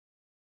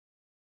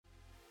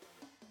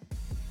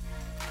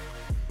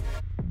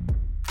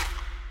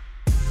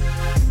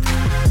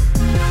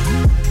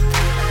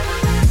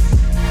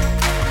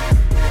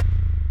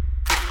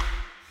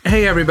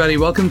Hey everybody,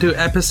 welcome to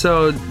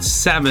episode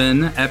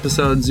 007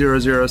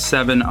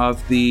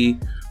 of the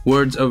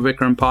Words of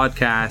Vikram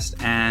podcast.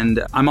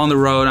 And I'm on the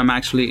road. I'm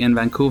actually in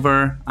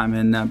Vancouver. I'm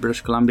in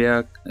British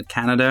Columbia,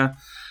 Canada.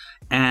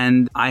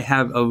 And I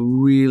have a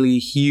really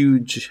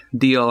huge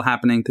deal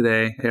happening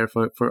today here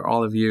for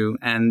all of you.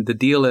 And the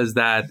deal is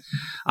that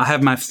I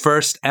have my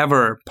first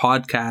ever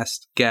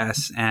podcast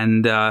guest.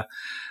 And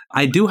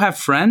I do have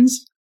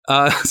friends.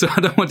 So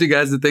I don't want you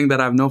guys to think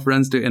that I have no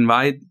friends to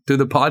invite to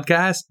the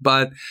podcast.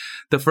 But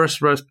the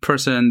first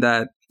person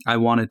that I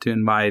wanted to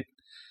invite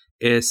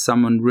is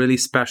someone really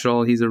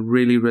special. He's a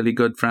really, really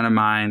good friend of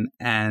mine.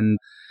 And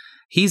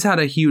he's had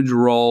a huge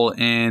role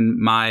in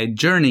my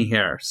journey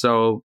here.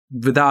 So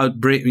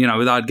without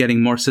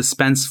getting more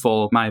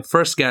suspenseful, my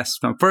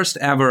first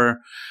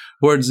ever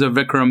Words of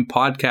Vikram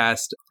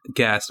podcast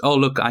guest. Oh,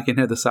 look, I can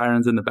hear the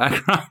sirens in the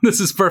background. This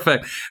is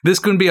perfect. This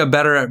couldn't be a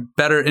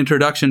better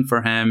introduction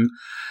for him.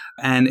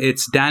 And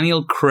it's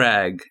Daniel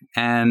Craig.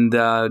 And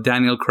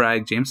Daniel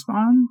Craig, James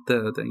Bond?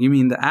 You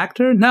mean the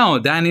actor? No,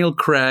 Daniel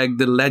Craig,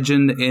 the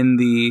legend in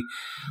the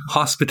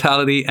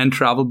hospitality and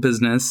travel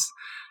business.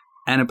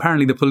 And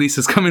apparently the police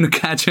is coming to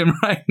catch him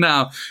right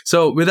now.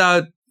 So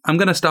I'm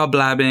going to stop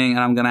blabbing and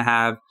I'm going to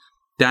have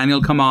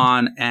Daniel come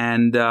on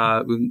and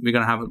we're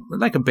going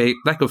to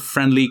have a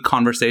friendly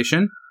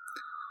conversation.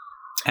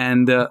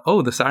 And,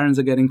 the sirens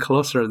are getting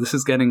closer. This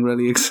is getting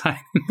really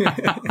exciting.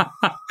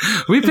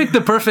 We picked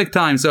the perfect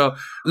time. So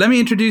let me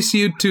introduce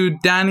you to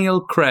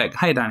Daniel Craig.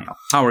 Hi, Daniel.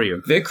 How are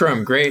you?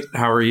 Vikram, great.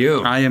 How are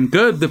you? I am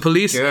good. The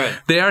police, good.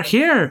 They are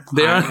here.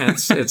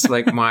 It's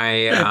like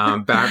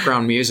my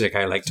background music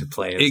I like to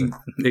play.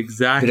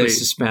 Exactly. Bit of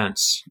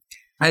suspense.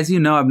 As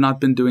you know, I've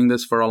not been doing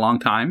this for a long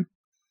time.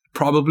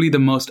 Probably the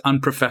most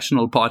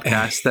unprofessional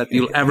podcast that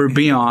you'll ever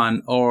be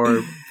on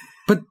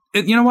But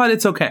you know what?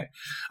 It's okay.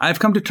 I've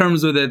come to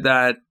terms with it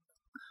that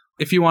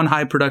if you want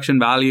high production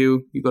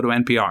value, you go to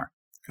NPR.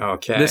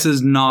 Okay. This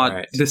is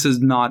not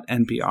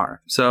NPR.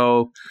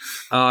 So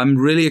I'm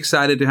really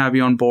excited to have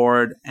you on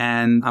board,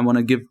 and I want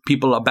to give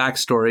people a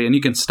backstory, and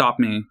you can stop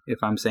me if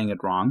I'm saying it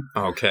wrong.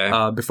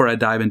 Okay. Before I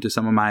dive into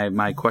some of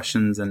my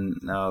questions and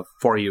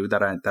for you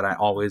that I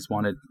always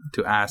wanted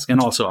to ask, and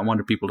also I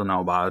wanted people to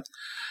know about.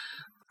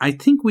 I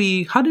think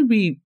how did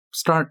we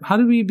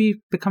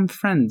become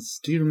friends?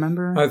 Do you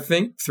remember? I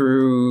think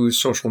through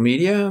social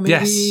media, maybe?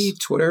 Yes.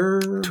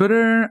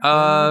 Twitter,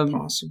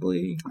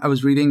 possibly. I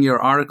was reading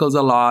your articles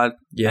a lot.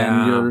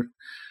 Yeah.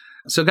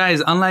 So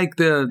guys, unlike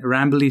the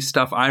rambly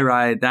stuff I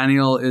write,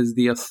 Daniel is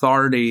the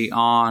authority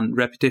on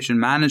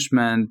reputation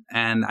management.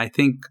 And I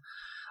think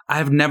I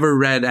have never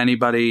read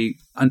anybody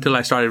until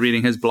I started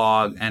reading his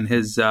blog and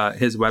his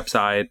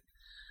website.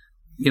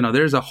 You know,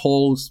 there's a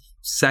whole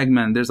section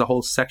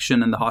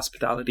in the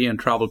hospitality and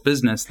travel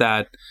business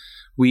that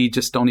we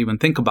just don't even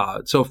think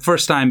about. So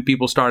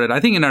I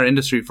think in our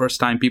industry, first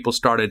time people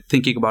started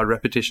thinking about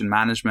reputation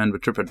management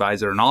with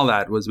TripAdvisor and all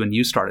that was when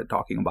you started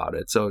talking about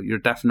it. So you're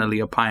definitely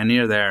a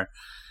pioneer there.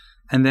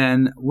 And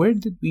then where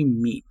did we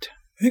meet?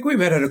 I think we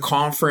met at a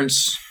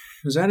conference.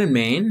 Was that in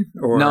Maine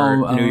or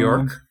New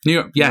York? New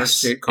York, yes.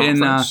 State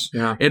Conference.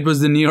 It was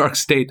the New York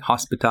State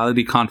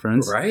Hospitality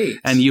Conference. Right.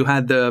 And you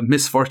had the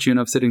misfortune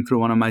of sitting through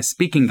one of my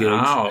speaking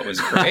gigs. Oh, it was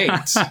great.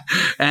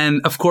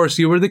 And of course,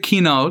 you were the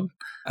keynote,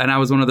 and I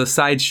was one of the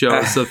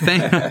sideshows. So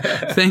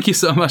thank you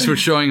so much for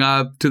showing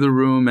up to the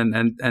room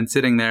and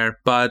sitting there.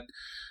 But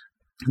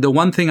the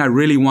one thing I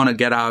really want to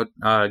get out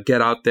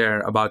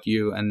there about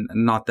you, and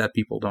not that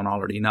people don't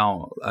already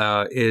know,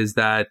 is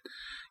that,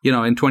 you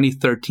know, in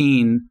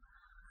 2013,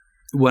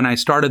 when I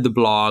started the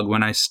blog,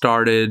 when I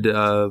started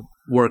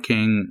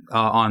working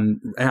on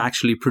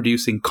actually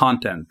producing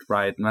content,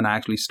 right? When I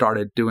actually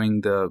started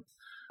doing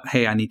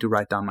hey, I need to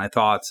write down my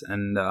thoughts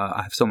and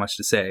I have so much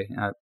to say.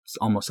 It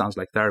almost sounds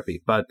like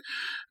therapy, but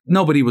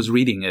nobody was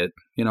reading it.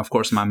 You know, of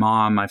course, my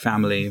mom, my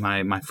family,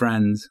 my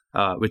friends,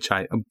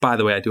 by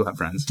the way, I do have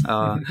friends.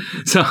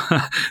 So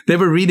they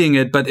were reading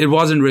it, but it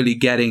wasn't really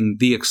getting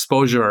the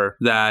exposure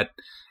that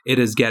it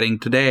is getting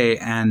today.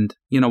 And,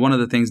 you know, one of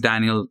the things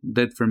Daniel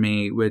did for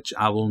me, which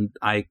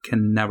I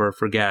can never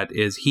forget,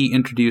 is he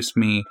introduced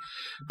me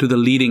to the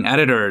leading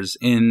editors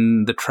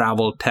in the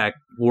travel tech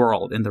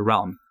world, in the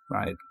realm,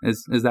 right?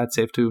 Is that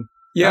safe to?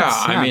 Yeah.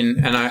 I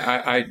mean, and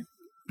I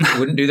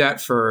wouldn't do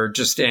that for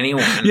just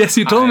anyone. Yes,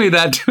 you told me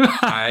that.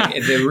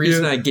 The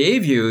reason I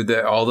gave you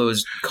all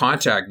those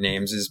contact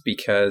names is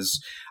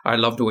because I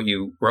loved what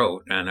you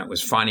wrote, and it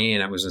was funny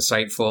and it was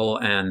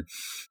insightful, and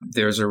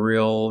there's a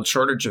real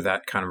shortage of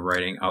that kind of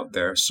writing out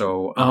there.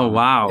 So, oh,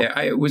 wow.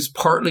 It was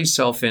partly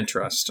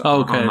self-interest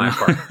on my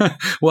part.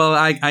 Well,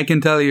 I can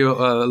tell you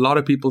a lot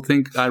of people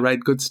think I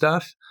write good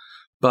stuff,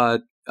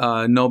 but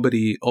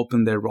nobody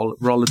opened their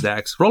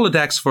Rolodex.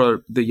 Rolodex, for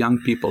the young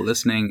people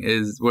listening,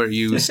 is where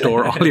you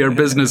store all your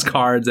business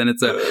cards, and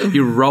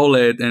you roll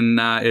it, and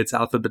it's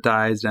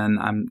alphabetized. And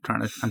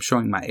I'm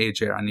showing my age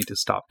here. I need to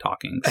stop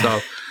talking. So,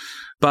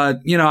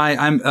 but you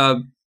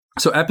know,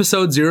 so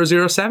episode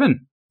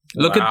 007.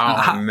 Look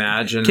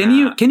imagine. Can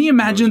you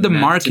imagine the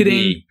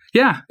marketing?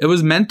 Yeah, it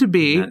was meant to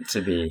be. Meant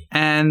to be.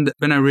 And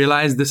when I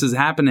realized this is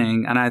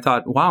happening, and I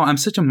thought, wow, I'm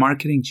such a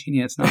marketing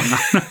genius. No,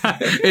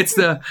 it's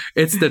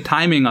the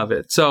timing of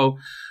it. So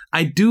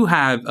I do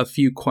have a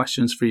few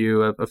questions for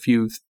you, I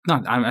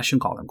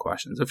shouldn't call them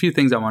questions, a few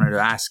things I wanted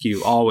to ask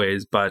you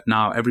always, but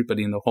now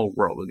everybody in the whole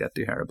world will get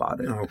to hear about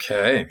it.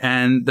 Okay.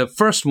 And the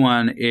first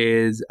one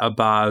is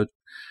about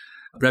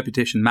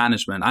reputation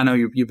management. I know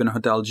you've been a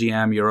hotel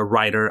GM, you're a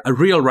writer, a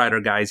real writer,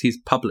 guys. He's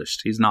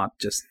published. He's not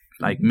just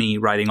like me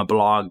writing a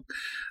blog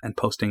and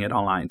posting it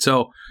online.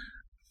 So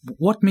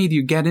what made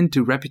you get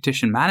into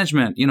reputation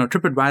management?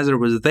 TripAdvisor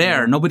was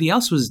there. Nobody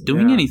else was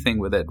doing anything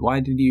with it. Why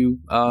did you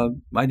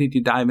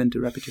dive into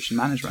reputation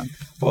management?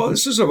 Well,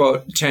 this is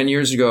about 10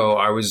 years ago.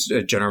 I was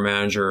a general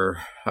manager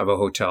of a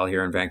hotel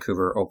here in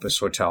Vancouver, Opus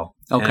Hotel.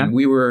 Okay. And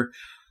we were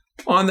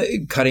on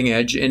the cutting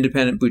edge,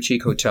 independent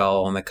boutique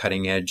hotel on the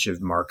cutting edge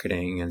of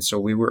marketing. And so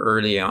we were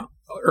early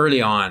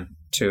on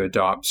to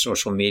adopt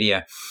social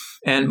media.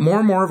 And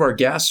more of our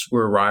guests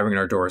were arriving at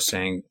our door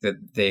saying that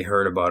they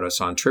heard about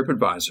us on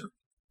TripAdvisor.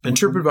 And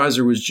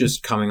TripAdvisor was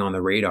just coming on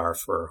the radar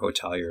for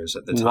hoteliers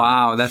at the time.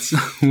 Wow,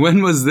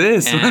 when was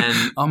this?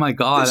 And oh my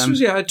God. This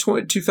was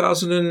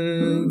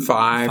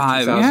 2005,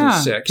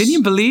 2006. Yeah. Can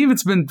you believe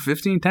it's been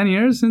 10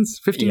 years since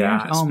 15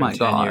 years? Oh my 10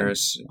 God.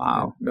 Years.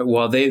 Wow.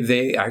 Well,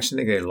 they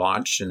actually think they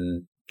launched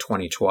in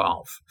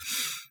 2012,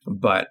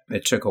 but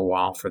it took a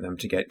while for them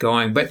to get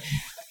going. But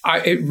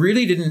it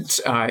really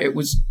didn't,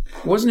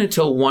 wasn't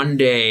until one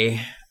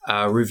day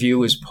a review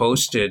was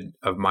posted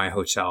of my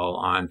hotel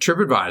on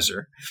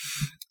TripAdvisor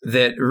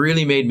that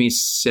really made me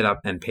sit up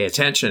and pay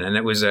attention. And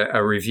it was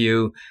a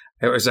review.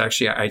 It was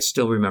actually, I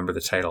still remember the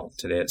title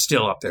today. It's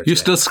still up there today. You're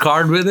still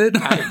scarred with it?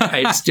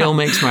 It still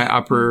makes my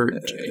upper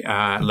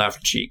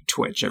left cheek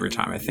twitch every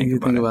time I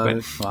think about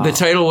it. But wow. The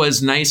title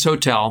was Nice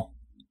Hotel,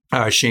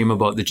 Shame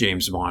About the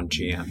James Bond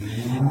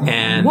GM.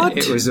 And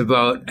It was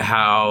about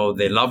how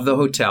they loved the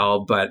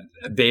hotel, but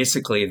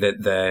basically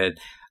that the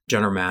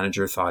general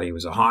manager thought he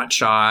was a hot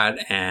shot,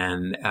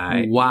 and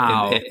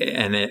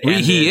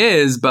he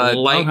is, but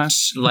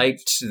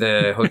liked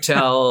the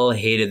hotel,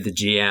 hated the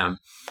GM.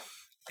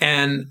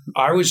 And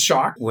I was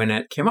shocked when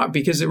it came up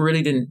because it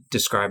really didn't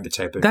describe the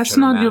type of that's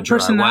not your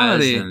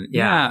personality.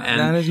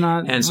 That is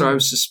not. And so I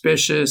was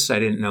suspicious. I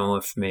didn't know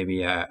if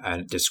maybe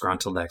a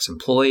disgruntled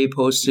ex-employee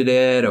posted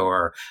it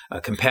or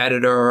a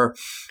competitor.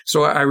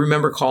 So I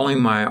remember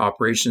calling my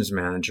operations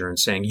manager and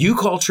saying, "You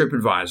call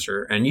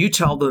TripAdvisor and you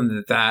tell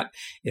them that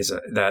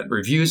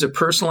review is a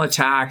personal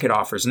attack. It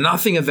offers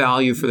nothing of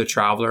value for the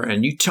traveler,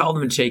 and you tell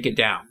them to take it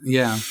down."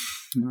 Yeah.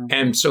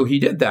 And so he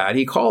did that.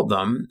 He called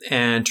them,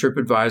 and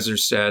TripAdvisor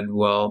said,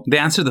 well... They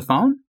answered the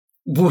phone?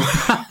 Okay,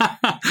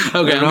 I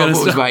don't know if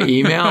it was by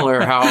email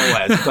or how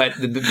it was, but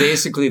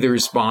basically the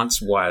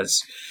response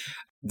was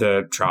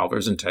the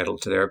traveler's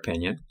entitled to their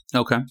opinion.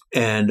 Okay.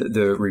 And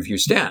the review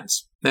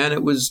stands. And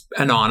it was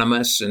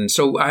anonymous, and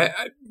so I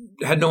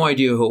had no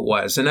idea who it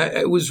was. And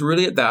it was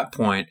really at that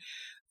point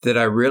that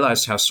I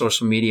realized how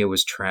social media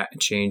was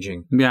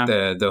changing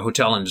the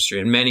hotel industry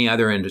and many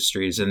other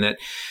industries, and that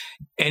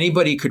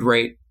anybody could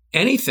write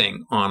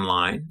anything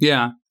online.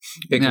 Yeah.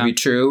 It could be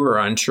true or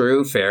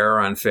untrue, fair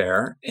or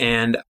unfair.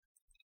 And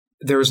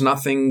there was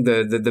nothing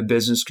the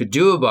business could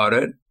do about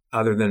it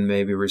other than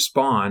maybe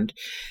respond.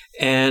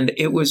 And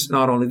it was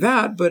not only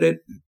that, but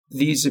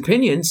these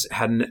opinions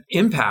had an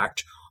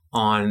impact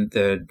on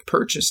the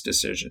purchase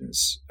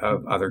decisions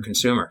of other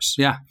consumers.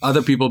 Yeah,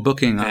 other people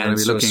booking. And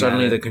so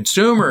suddenly the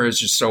consumer is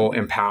just so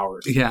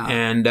empowered. Yeah.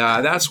 And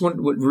that's what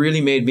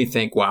really made me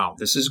think, wow,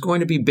 this is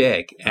going to be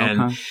big.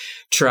 And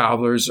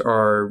travelers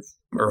or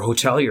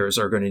hoteliers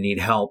are going to need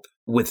help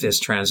with this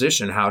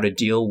transition, how to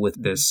deal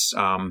with this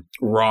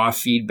raw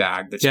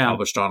feedback that's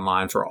published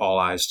online for all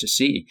eyes to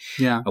see,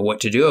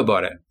 what to do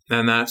about it.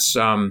 And that's...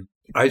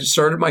 I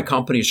started my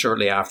company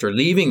shortly after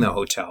leaving the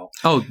hotel.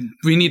 Oh,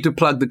 we need to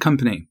plug the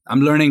company. I'm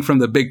learning from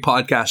the big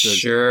podcasters.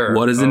 Sure.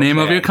 What is the name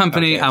of your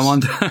company? Okay. I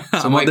want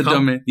the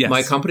domain. Yes.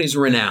 My company's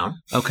Reknown.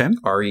 Okay.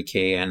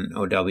 Reknown.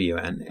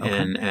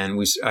 Okay.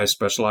 And I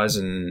specialize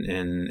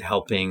in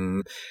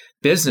helping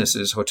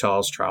businesses,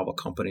 hotels, travel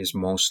companies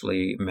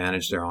mostly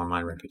manage their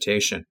online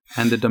reputation.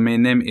 And the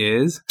domain name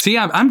is? See,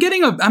 I'm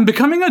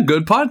becoming a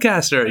good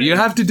podcaster. You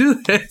have to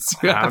do this.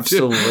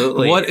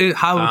 Absolutely.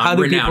 How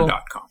do people?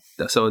 Reknown.com.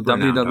 So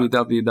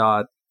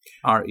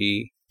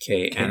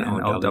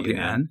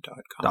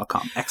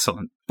www.reknown.com.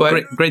 Excellent.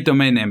 But great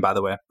domain name, by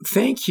the way.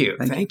 Thank you.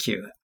 Thank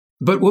you.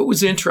 But what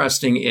was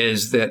interesting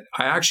is that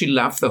I actually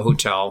left the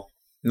hotel,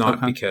 not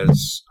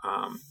because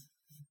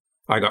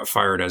I got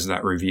fired as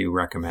that review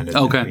recommended.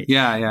 Okay.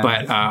 Yeah.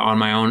 But on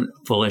my own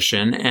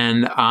volition,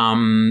 and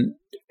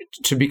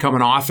to become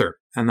an author.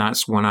 And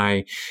that's when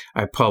I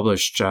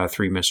published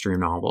 3 mystery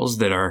novels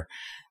that are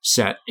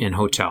set in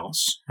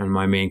hotels. And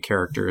my main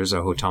character is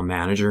a hotel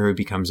manager who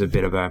becomes a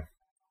bit of a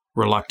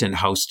reluctant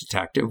house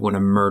detective when a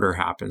murder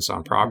happens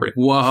on property.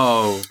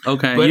 Whoa.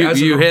 Okay. But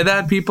You hear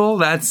that, people?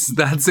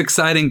 That's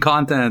exciting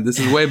content. This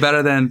is way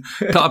better than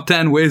top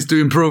 10 ways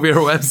to improve your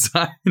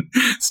website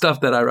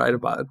stuff that I write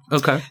about.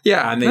 Okay.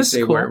 Yeah, and they That's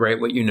say cool. write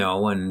what you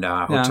know, and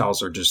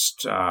hotels are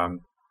just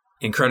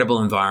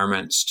incredible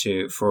environments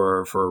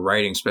for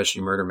writing,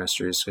 especially murder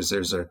mysteries, because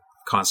there's a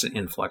constant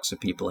influx of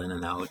people in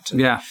and out. And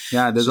Yeah.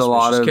 There's a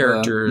lot of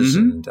characters,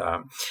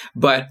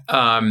 but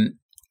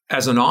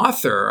as an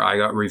author, I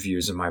got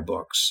reviews of my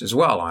books as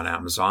well on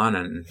Amazon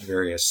and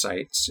various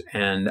sites,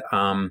 and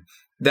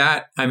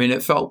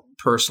it felt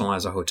personal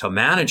as a hotel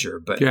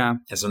manager, but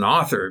as an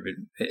author,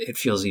 it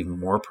feels even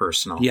more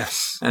personal.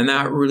 Yes, and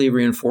that really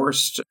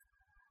reinforced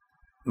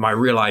my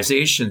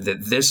realization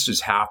that this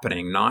is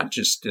happening not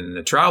just in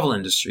the travel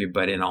industry,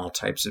 but in all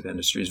types of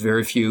industries.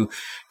 Very few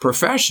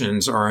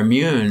professions are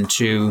immune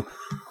to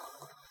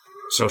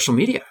social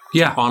media,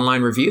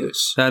 online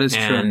reviews. That is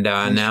true. And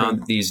now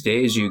these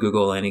days, you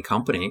Google any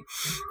company,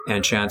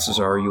 and chances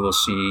are you will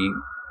see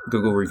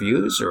Google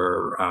reviews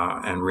or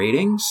and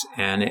ratings,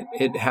 and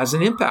it has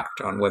an impact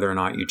on whether or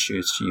not you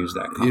choose to use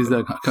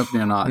that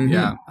company. Or not.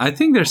 Yeah, I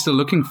think they're still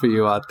looking for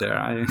you out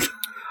there.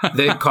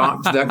 The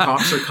cops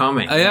are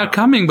coming. They're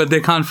coming, but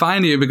they can't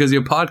find you because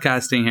you're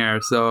podcasting here.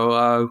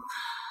 So,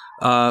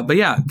 but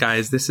yeah,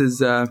 guys, this is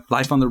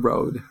life on the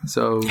road.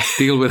 So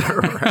deal with it.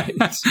 Right.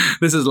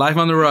 This is life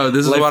on the road.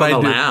 This is life what I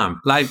do.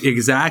 Lamb. Life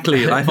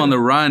on the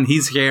run.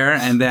 He's here,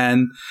 and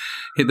then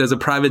there's a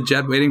private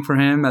jet waiting for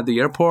him at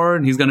the airport,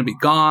 and he's going to be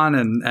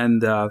gone.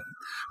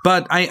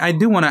 But I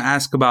do want to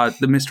ask about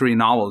the mystery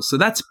novels. So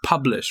that's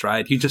published,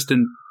 right? You just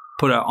didn't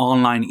put an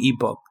online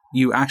ebook.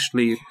 You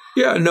actually,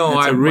 it's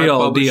a real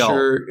my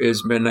publisher deal.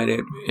 Is Midnight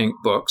Ink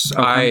Books.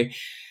 Okay.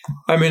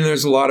 I mean,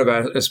 there's a lot of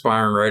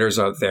aspiring writers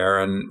out there,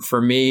 and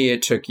for me,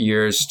 it took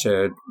years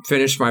to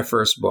finish my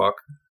first book.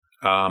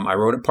 I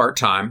wrote it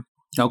part-time.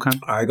 Okay.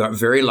 I got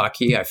very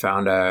lucky. I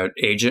found an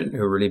agent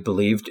who really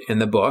believed in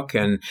the book,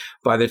 and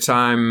by the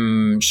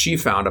time she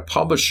found a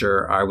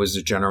publisher, I was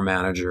the general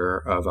manager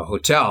of a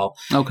hotel.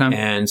 Okay.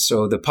 And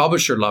so the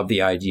publisher loved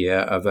the idea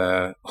of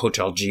a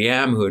hotel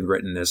GM who had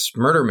written this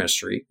murder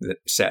mystery that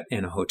set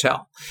in a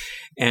hotel.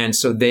 And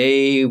so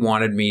they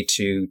wanted me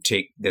to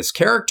take this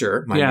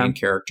character. My main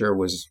character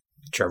was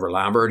Trevor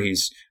Lambert.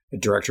 He's a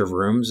director of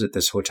rooms at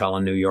this hotel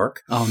in New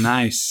York. Oh,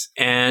 nice.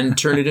 And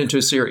turn it into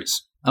a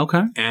series.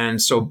 Okay.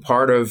 And so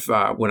part of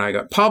when I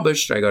got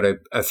published, I got a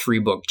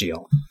 3-book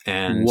deal.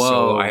 And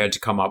so I had to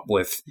come up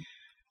with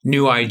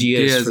new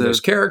ideas for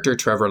this character,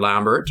 Trevor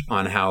Lambert,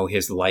 on how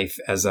his life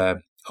as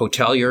a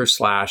hotelier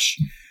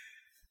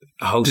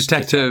 / host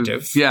detective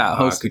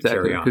could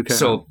carry on.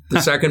 So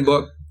the second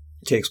book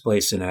takes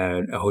place in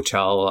a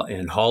hotel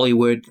in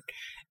Hollywood.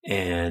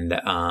 And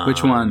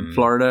which one,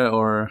 Florida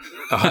or?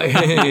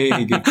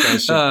 Good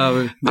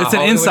question. It's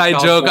an inside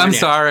joke. I'm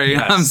sorry.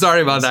 Yes. I'm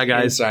sorry about that,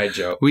 guys. Inside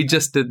joke. We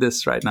just did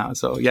this right now,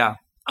 so yeah.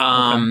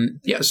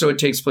 So it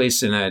takes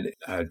place in a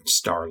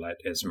starlet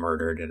is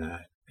murdered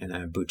in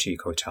a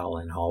boutique hotel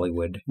in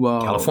Hollywood,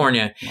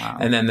 California. Wow.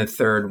 And then the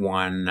third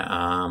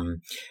one,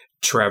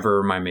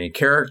 Trevor, my main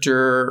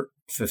character,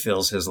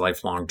 fulfills his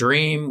lifelong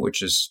dream,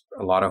 which is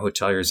a lot of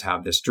hoteliers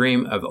have this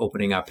dream of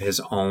opening up his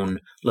own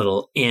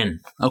little inn.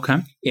 Okay.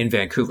 In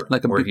Vancouver,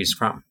 like where he's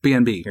from.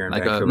 B&B. Here in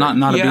like Vancouver.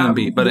 Not a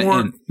B&B, but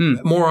an inn.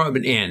 More of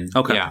an inn.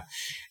 Okay. Yeah.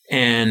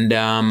 And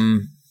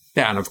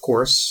and of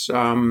course,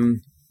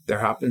 there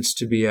happens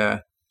to be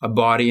a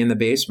body in the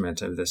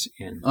basement of this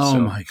inn. Oh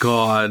my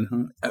God.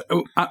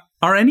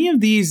 Are any of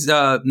these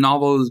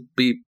novels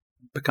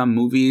become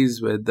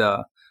movies with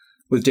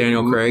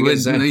Daniel Craig?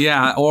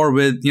 Or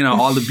with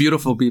all the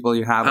beautiful people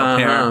you have up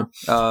here.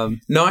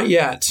 Not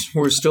yet.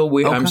 We're still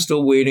waiting. I'm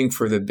still waiting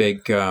for the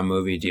big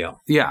movie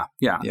deal. Yeah.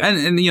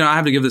 And I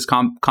have to give this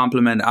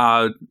compliment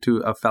out to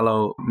a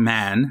fellow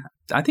man.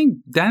 I think,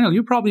 Daniel,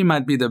 you probably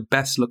might be the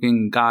best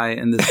looking guy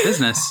in this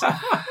business.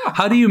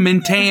 How do you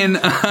maintain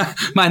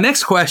my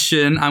next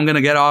question? I'm going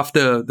to get off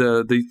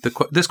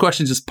this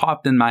question just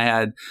popped in my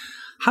head.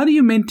 How do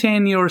you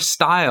maintain your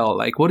style?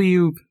 Like, what do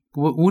you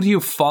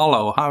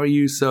follow? How are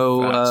you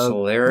so? That's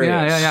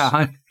hilarious.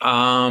 Yeah.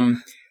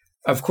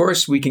 Of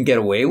course, we can get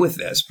away with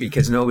this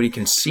because nobody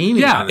can see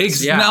me. No,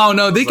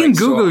 they can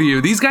Google you.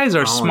 These guys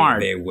are smart.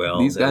 They will.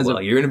 These guys will.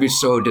 You're going to be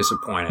so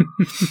disappointed.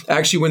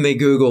 Actually, when they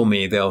Google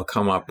me, they'll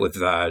come up with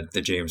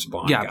the James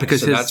Bond. Yeah, guy. because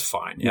that's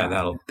fine. Yeah,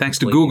 that'll. Thanks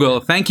to Google.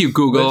 Thank you,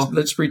 Google.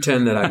 Let's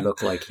pretend that I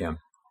look like him.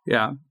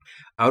 Yeah.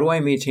 How do I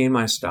maintain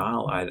my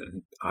style? I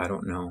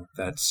don't know.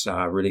 That's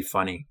really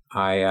funny.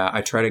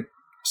 I try to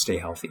stay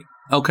healthy.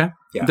 Okay.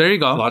 Yeah. There you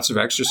go. Lots of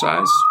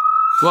exercise.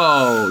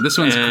 Whoa, this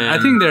one's. I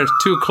think they're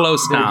too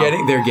close now.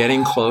 They're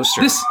getting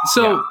closer.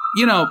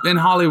 In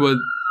Hollywood,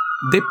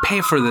 they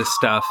pay for this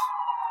stuff.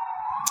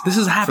 This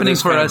is happening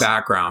for us.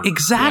 Background.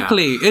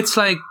 Exactly. Yeah. It's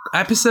like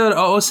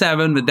episode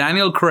 007 with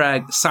Daniel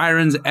Craig,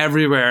 sirens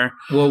everywhere.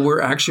 Well,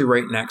 we're actually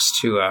right next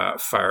to a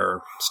fire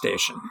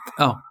station.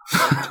 Oh.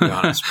 To be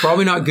honest.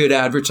 Probably not good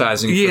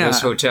advertising for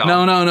this hotel.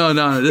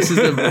 No. This is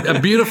a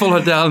beautiful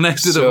hotel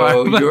next to the fire.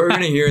 So you're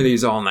going to hear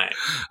these all night.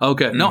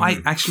 Okay. No,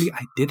 I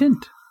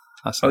didn't.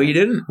 Oh, you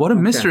didn't? What a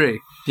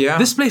mystery. Yeah.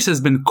 This place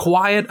has been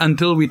quiet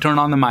until we turn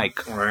on the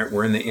mic. All right.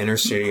 We're in the inner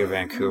city of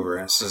Vancouver.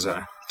 This is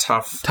a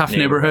tough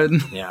neighborhood.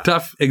 Yeah.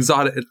 Tough,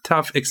 exotic,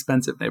 tough,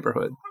 expensive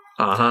neighborhood.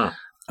 Uh-huh.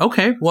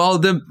 Okay. Well,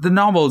 the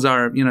novels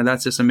are,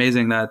 that's just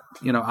amazing that,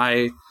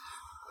 I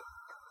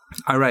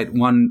write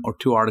 1 or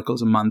 2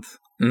 articles a month.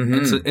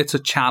 Mm-hmm. It's a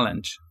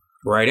challenge.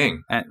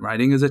 Writing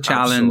is a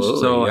challenge.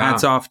 Absolutely, so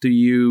hats off to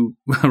you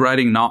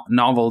writing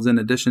novels in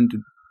addition to,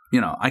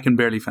 I can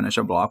barely finish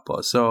a blog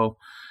post. So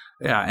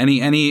yeah,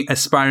 any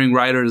aspiring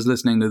writers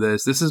listening to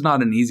this is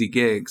not an easy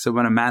gig. So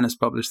when a man has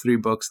published 3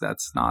 books,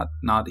 that's not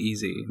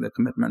easy. The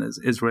commitment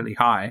is really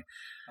high.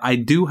 I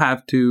do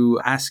have to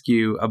ask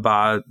you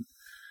about,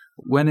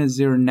 when is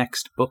your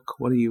next book?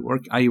 What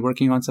are you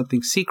working on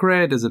something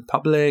secret? Is it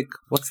public?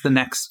 What's the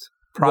next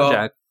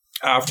project?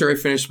 Well, after I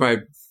finished my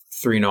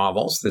 3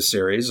 novels, this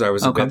series, I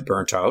was a bit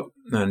burnt out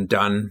and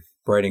done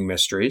writing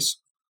mysteries.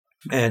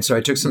 And so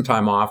I took some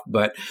time off,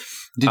 but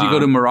did you go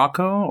to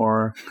Morocco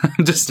or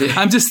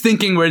I'm just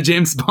thinking where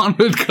James Bond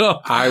would go.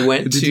 I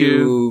went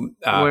to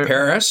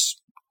Paris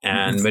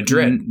and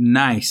Madrid.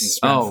 Nice.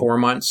 Spent 4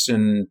 months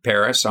in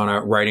Paris on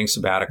a writing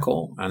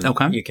sabbatical.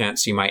 And you can't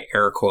see my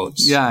air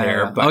quotes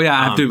there. Yeah. But,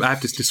 I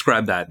have to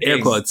describe that. Air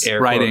quotes,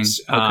 writing.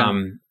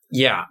 Quotes.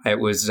 Yeah, it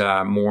was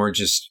more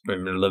just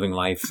living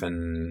life,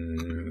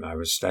 and I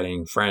was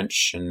studying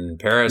French in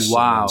Paris.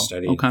 Wow. And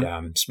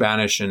studied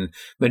Spanish in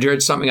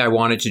Madrid, something I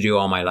wanted to do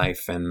all my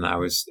life, and I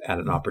was at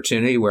an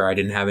opportunity where I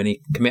didn't have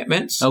any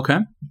commitments. Okay.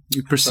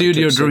 You pursued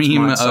your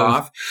dream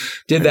off.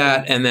 Did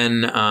that, and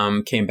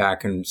then came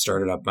back and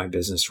started up my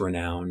business,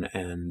 Reknown,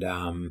 and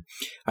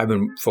I've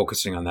been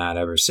focusing on that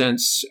ever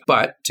since.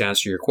 But to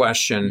answer your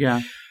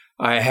question,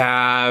 I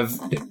have...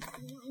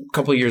 A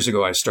couple of years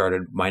ago, I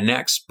started my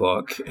next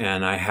book,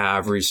 and I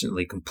have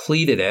recently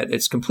completed it.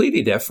 It's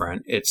completely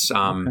different. It's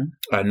a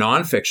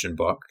nonfiction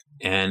book,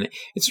 and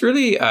it's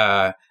really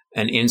an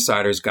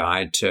insider's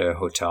guide to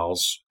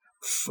hotels,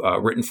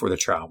 written for the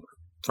traveler,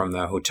 from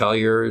the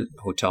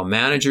hotel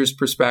manager's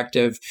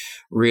perspective,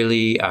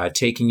 really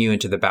taking you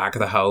into the back of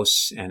the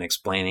house and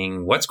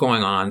explaining what's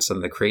going on, some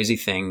of the crazy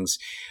things,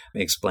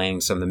 explaining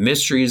some of the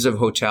mysteries of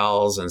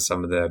hotels and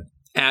some of the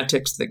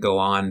antics that go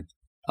on.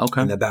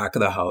 In the back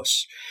of the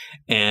house.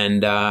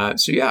 And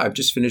I've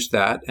just finished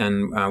that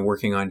and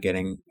working on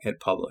getting it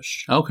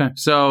published. Okay.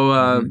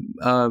 So,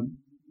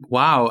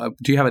 wow.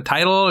 Do you have a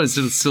title? Is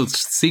it still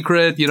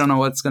secret? You don't know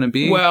what's going to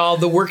be? Well,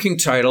 the working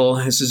title,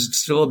 this is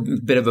still a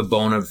bit of a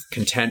bone of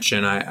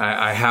contention.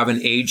 I have an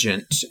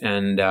agent,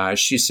 and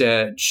she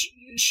said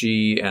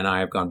she and I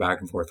have gone back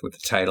and forth with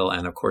the title.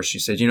 And of course, she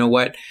said, you know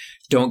what?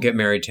 Don't get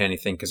married to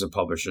anything because a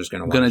publisher is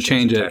going to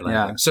change it.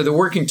 Yeah. So the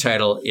working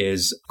title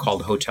is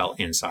called Hotel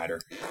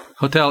Insider.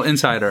 Hotel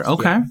Insider.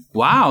 Okay. Yeah.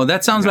 Wow.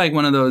 That sounds like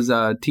one of those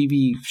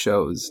TV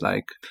shows,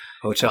 like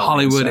Hotel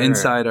Hollywood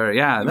Insider.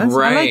 Yeah.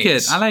 Right. I like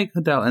it. I like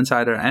Hotel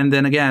Insider. And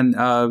then again,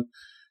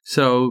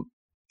 so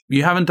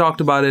you haven't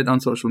talked about it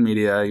on social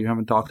media. You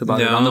haven't talked about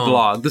it on the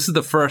blog. This is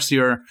the first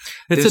year.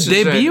 It's a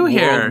debut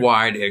here.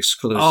 Worldwide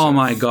exclusive. Oh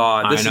my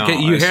God.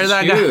 You hear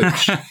that,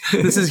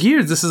 guy? This is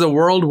huge. This is a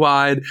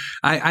worldwide.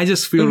 I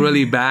just feel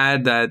really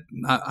bad that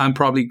I'm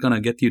probably going to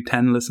get you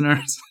 10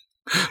 listeners.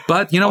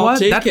 But you know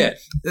what?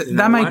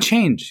 That might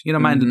change.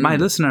 My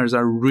listeners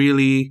are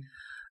really,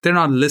 they're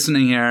not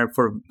listening here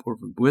for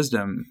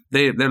wisdom.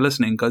 They're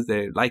listening because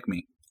they like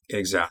me.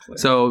 Exactly.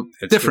 So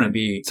it's different.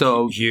 Be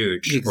so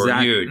huge. Exactly.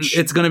 Or huge.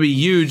 It's going to be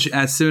huge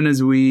as soon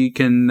as we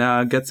can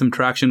get some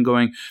traction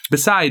going.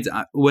 Besides,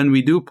 when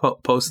we do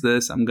post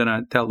this, I'm going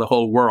to tell the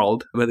whole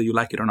world, whether you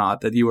like it or not,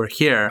 that you were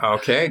here.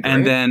 Okay. Great.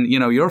 And then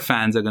your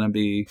fans are going to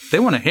be. They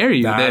want to hear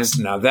you.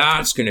 Now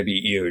that's going to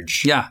be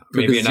huge. Yeah.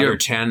 Maybe another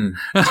 10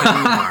 more.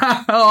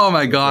 Oh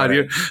my God!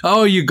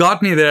 You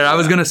got me there. I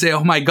was going to say,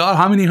 oh my God,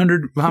 how many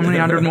hundred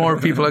more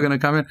people are going to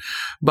come in?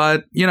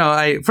 But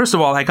first of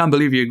all, I can't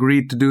believe you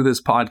agreed to do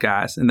this podcast.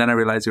 And then I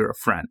realized you're a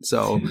friend.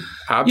 So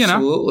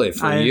absolutely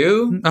for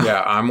you,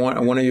 I'm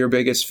one of your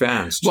biggest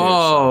fans too.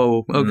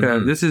 Whoa, so.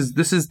 Okay. This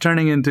is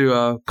turning into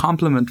a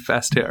compliment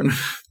fest here.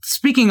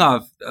 Speaking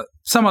of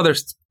some other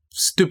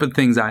stupid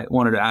things, I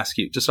wanted to ask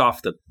you just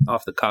off the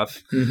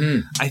cuff.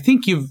 Mm-hmm. I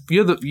think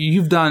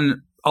you've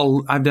done.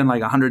 I've done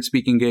like 100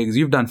 speaking gigs.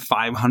 You've done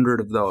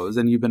 500 of those,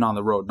 and you've been on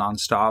the road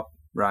nonstop,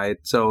 right?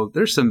 So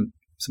there's some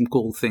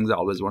cool things I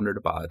always wondered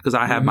about because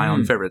I have my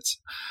own favorites,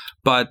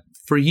 but.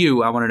 For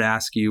you, I wanted to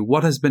ask you,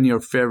 what has been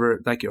your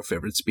favorite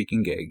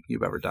speaking gig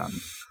you've ever done?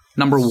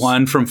 Number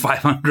 1 from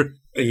 500.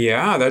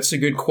 Yeah, that's a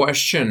good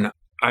question.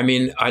 I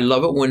mean, I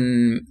love it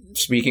when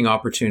speaking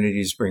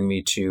opportunities bring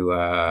me to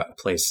a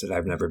place that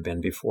I've never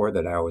been before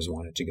that I always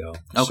wanted to go.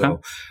 Okay.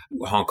 So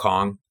Hong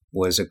Kong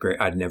was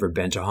I'd never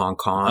been to Hong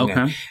Kong.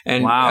 Okay.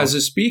 And Wow. as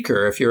a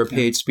speaker, if you're a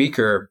paid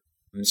speaker,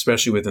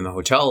 especially within the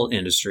hotel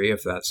industry,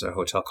 if that's a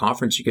hotel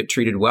conference, you get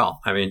treated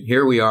well. I mean,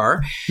 here we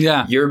are.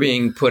 Yeah. You're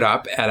being put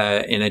up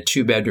in a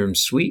 2-bedroom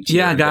suite. here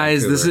Yeah, in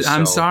guys, Vancouver,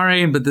 I'm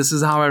sorry, but this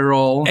is how I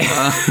roll.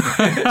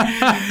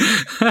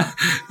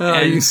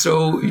 And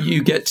so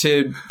you get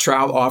to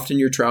travel. Often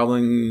you're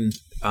traveling,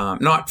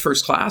 not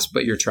first class,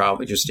 but you're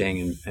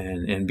staying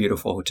in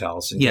beautiful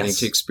hotels and getting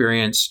to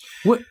experience.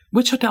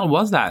 Which hotel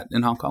was that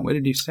in Hong Kong? Where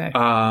did you stay?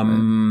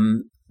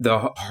 The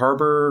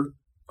Harbor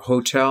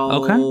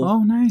Hotel. Okay.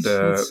 Oh, nice.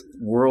 The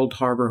World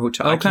Harbor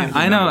Hotel. Okay.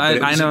 I know.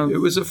 I know.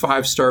 It was a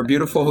 5-star,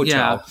 beautiful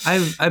hotel.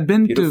 Yeah. I've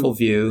been beautiful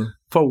view.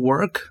 For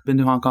work, been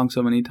to Hong Kong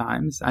so many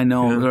times. I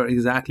know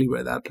exactly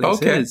where that place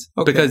is.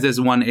 Okay. Because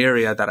there's one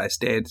area that I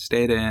stayed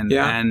in.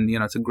 Yeah. And,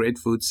 it's a great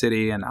food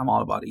city and I'm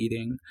all about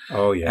eating.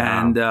 Oh,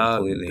 yeah. And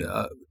completely.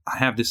 I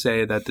have to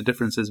say that the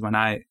difference is when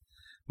I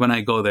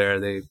go there,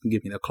 they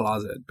give me the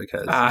closet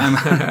because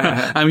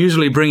I'm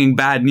usually bringing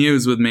bad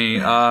news with me.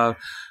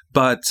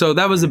 But so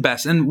that was the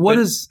best. And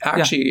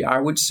I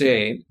would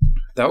say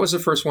that was the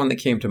first one that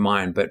came to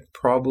mind, but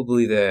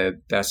probably the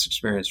best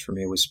experience for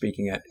me was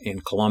speaking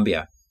in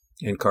Colombia,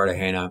 in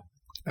Cartagena,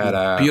 at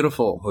a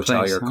beautiful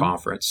hotelier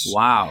conference.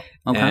 Wow.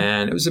 Okay.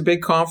 And it was a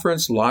big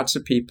conference, lots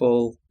of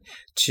people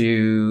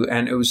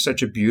and it was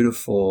such a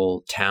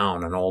beautiful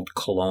town, an old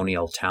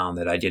colonial town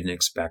that I didn't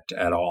expect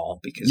at all,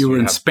 because you were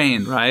in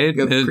Spain, right?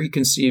 You have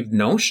preconceived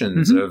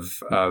notions of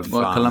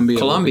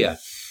Colombia.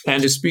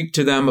 And to speak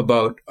to them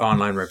about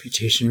online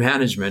reputation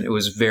management, it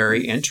was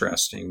very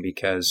interesting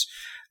because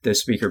the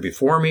speaker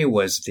before me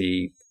was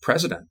the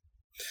president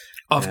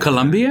of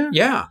Colombia.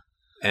 Yeah.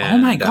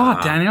 And, oh my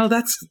God, Daniel,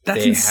 that's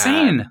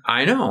insane.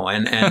 I know.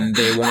 And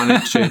they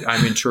wanted to,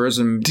 I'm in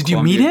tourism. Did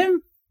you meet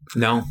him?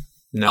 No.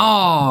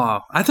 Oh,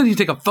 I thought you'd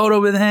take a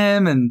photo with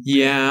him and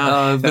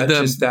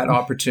that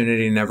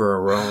opportunity never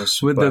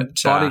arose with the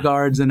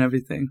bodyguards and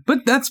everything.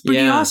 But that's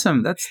pretty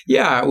awesome.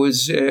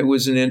 It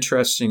was an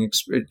interesting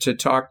to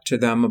talk to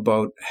them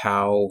about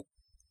how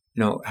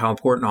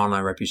important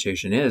online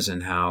reputation is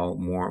and how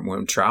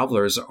when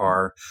travelers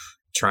are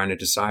trying to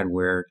decide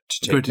where to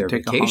take their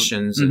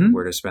vacations and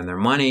where to spend their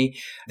money,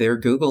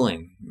 they're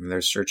Googling,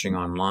 they're searching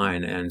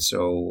online. And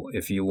so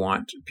if you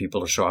want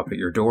people to show up at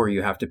your door,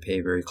 you have to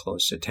pay very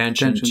close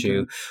attention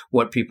to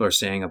what people are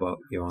saying about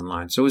you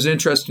online. So it was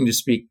interesting to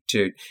speak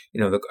to,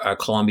 the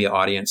Colombia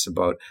audience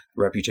about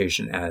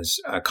reputation as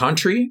a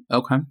country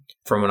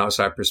from an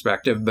outside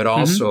perspective, but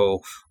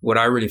also what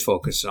I really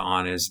focus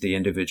on is the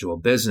individual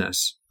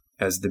business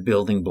as the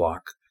building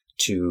block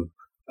to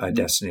a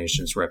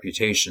destination's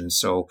reputation.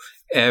 So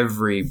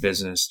every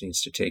business needs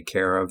to take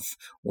care of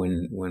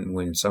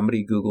when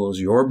somebody Googles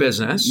your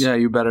business. Yeah,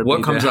 you better.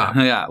 What comes up?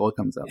 Yeah, what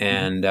comes up?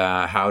 And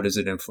how does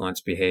it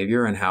influence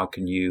behavior? And how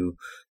can you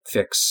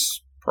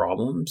fix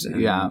problems?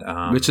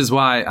 And, which is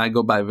why I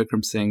go by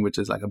Vikram Singh, which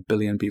is like 1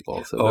 billion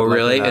people. So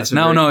really? It's a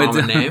very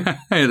common name.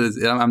 It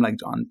is. I'm like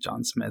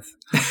John Smith.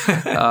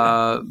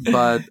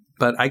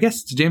 But I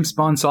guess James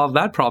Bond solved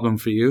that problem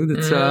for you.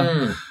 That's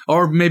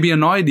or maybe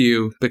annoyed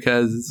you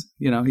because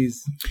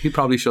he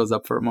probably shows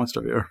up for most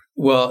of your.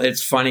 Well,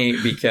 it's funny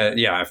because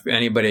if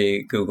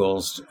anybody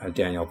Googles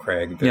Daniel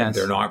Craig,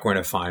 they're not going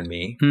to find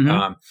me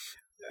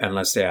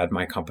unless they add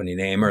my company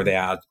name or they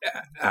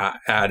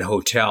add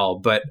hotel.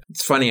 But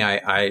it's funny.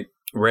 I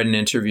read an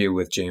interview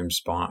with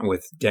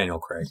Daniel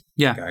Craig.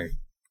 Yeah,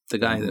 the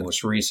guy, the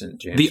most recent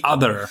James. The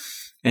Bond. other,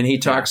 and he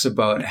talks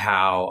about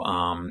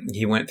how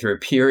he went through a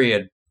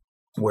period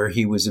where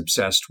he was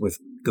obsessed with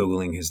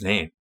Googling his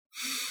name.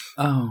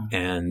 Oh.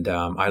 And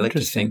I like to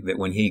think that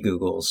when he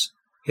Googles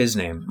his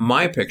name,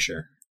 my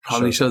picture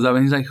probably shows up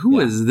and he's like, who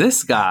is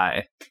this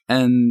guy?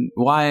 And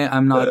why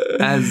I'm not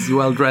as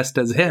well dressed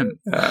as him?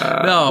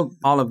 No,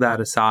 all of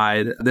that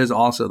aside, there's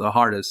also the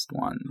hardest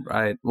one,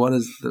 right? What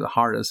is the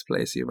hardest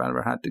place you've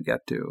ever had to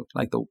get to?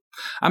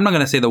 I'm not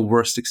going to say the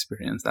worst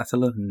experience. That's a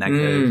little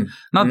negative.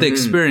 Not the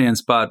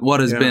experience, but what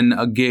has been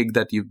a gig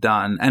that you've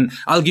done. And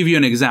I'll give you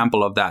an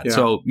example of that. Yeah.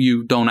 So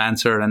you don't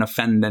answer and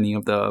offend any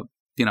of the,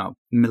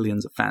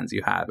 millions of fans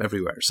you have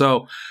everywhere.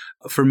 So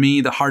for me,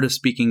 the hardest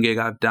speaking gig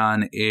I've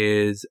done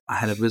is I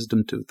had a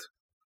wisdom tooth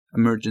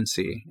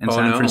emergency in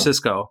San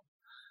Francisco,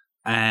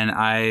 and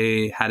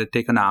I had it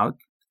taken out.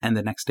 And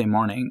the next day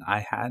morning, I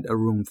had a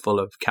room full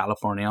of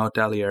California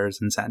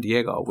hoteliers in San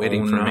Diego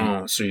waiting for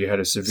me. So you had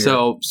a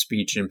severe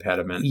speech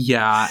impediment.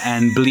 Yeah,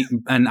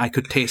 and I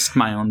could taste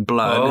my own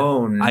blood.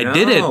 Oh, no. I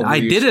did it. I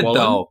did it,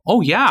 though.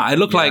 Oh, yeah. I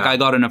looked like I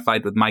got in a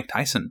fight with Mike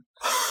Tyson.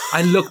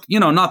 I looked,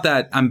 not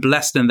that I'm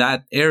blessed in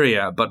that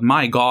area, but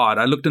my God,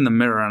 I looked in the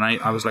mirror and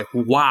I was like,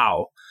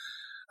 wow,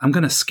 I'm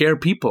going to scare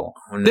people.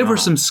 Oh, no. There were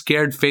some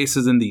scared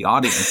faces in the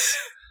audience.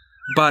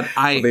 But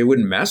they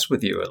wouldn't mess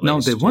with you at least.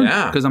 No, they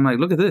wouldn't. Because I'm like,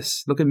 look at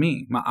this. Look at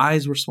me. My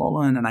eyes were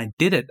swollen and I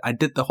did it. I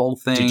did the whole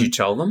thing. Did you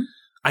tell them?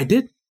 I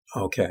did.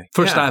 Okay.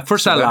 First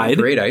I lied.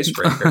 Great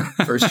icebreaker.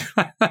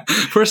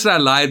 First I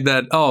lied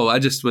that, I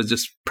was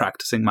just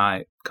practicing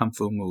my kung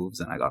fu moves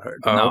and I got hurt.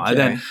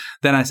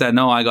 Then I said,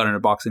 no, I got in a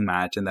boxing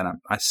match, and then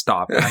I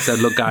stopped. I said,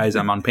 look, guys,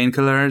 I'm on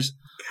painkillers,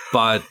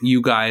 but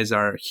you guys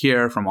are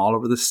here from all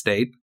over the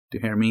state to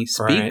hear me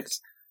speak. Right.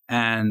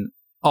 And,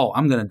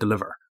 I'm going to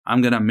deliver.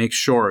 I'm going to make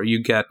sure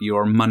you get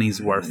your money's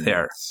worth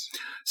here.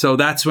 So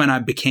that's when I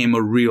became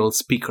a real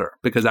speaker,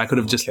 because I could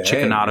have just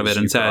chickened out of it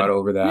and said,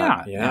 over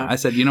that. Yeah. I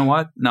said, you know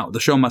what? No, the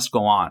show must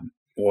go on.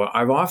 Well,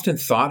 I've often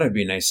thought it'd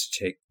be nice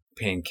to take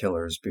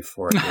painkillers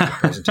before I give a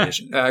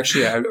presentation.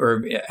 Actually,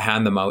 or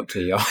hand them out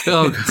to the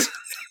audience.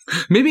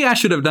 Maybe I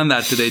should have done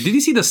that today. Did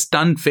you see the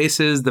stunned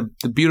faces, the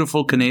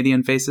beautiful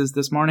Canadian faces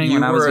this morning?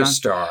 You were a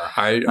star.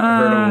 I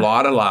heard a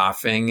lot of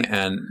laughing,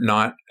 and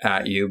not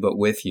at you, but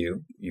with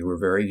you. You were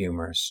very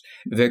humorous.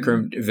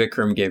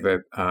 Vikram gave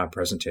a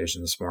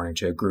presentation this morning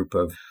to a group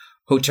of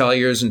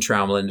hoteliers and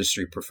travel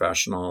industry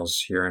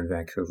professionals here in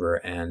Vancouver,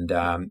 and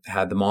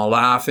had them all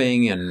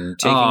laughing and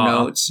taking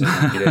notes.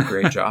 And you did a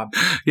great job.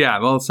 Yeah,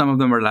 well, some of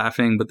them were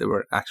laughing, but they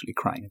were actually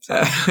crying.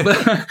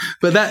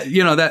 But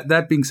that,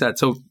 that being said,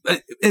 so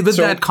with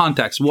that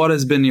context, what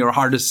has been your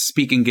hardest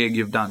speaking gig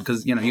you've done?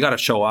 Because you got to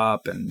show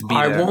up and be there.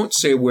 I won't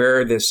say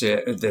where this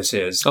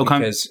is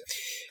because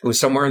it was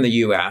somewhere in the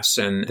U.S.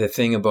 And the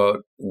thing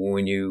about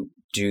when you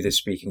do the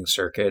speaking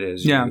circuit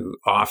is you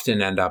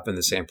often end up in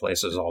the same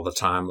places all the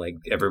time. Like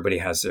everybody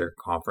has their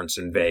conference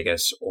in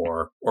Vegas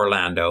or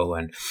Orlando,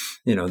 and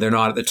they're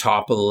not at the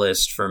top of the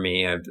list for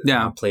me.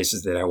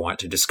 Places that I want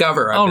to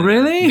discover. I've been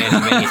really?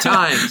 Many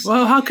times.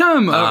 Well, how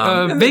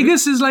come?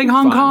 Vegas is like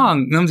Hong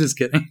Kong. No, I'm just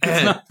kidding.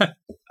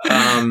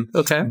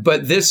 Okay,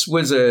 but this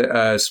was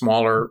a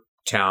smaller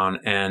town,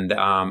 and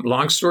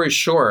long story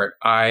short,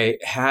 I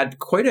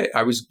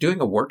was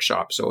doing a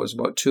workshop, so it was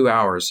about 2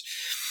 hours.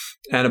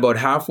 And about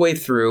halfway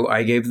through,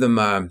 I gave them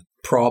a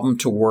problem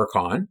to work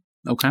on.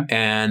 Okay.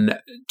 And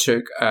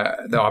took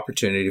the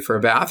opportunity for a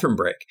bathroom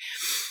break.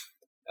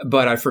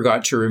 But I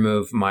forgot to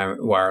remove my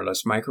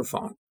wireless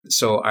microphone.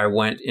 So I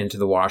went into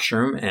the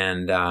washroom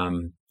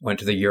and went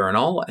to the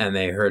urinal, and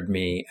they heard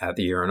me at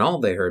the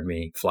urinal. They heard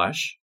me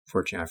flush.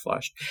 Fortunately, I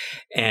flushed.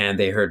 And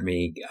they heard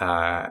me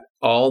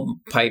all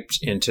piped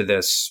into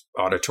this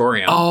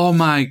auditorium. Oh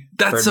my,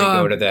 that's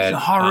a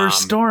horror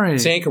story.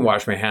 Saying I can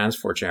wash my hands.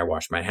 Fortunately, I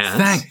washed my hands.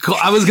 Thank God.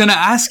 I was going to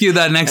ask you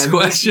that next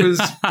question. This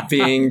was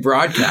being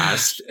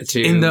broadcast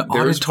to in the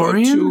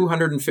auditorium?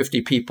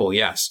 250 people,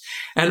 yes.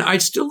 And I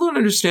still don't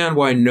understand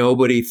why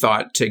nobody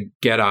thought to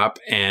get up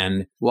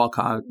and walk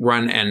out,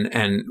 run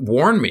and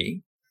warn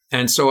me.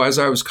 And so as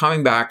I was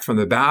coming back from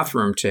the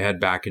bathroom to head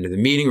back into the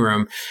meeting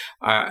room,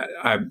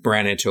 I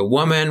ran into a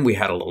woman. We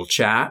had a little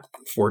chat.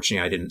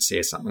 Fortunately, I didn't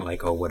say something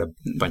like, "Oh, what a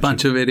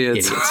bunch of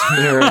idiots,"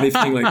 or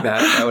anything like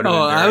that. That would have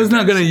been I was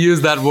not going to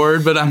use that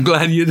word, but I'm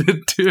glad you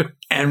did too.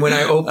 And when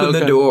I opened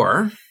the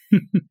door,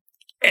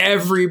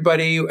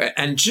 everybody,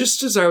 and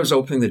just as I was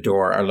opening the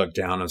door, I looked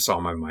down and saw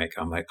my mic.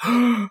 I'm like,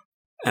 and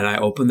I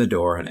opened the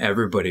door, and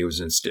everybody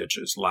was in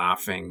stitches,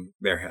 laughing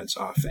their heads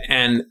off.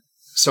 And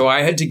so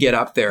I had to get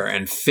up there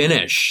and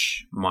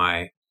finish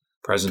my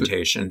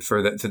presentation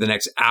for the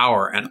next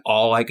hour, and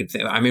all I could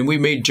think, I mean, we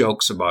made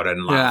jokes about it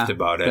and laughed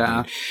about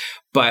it,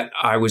 but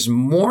I was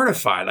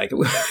mortified. Like, it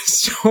was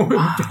so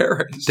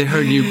embarrassed. They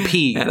heard you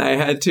pee. And I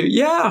had to,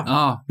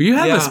 you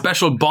have a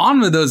special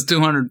bond with those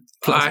 200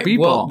 plus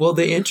people. Well,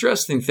 the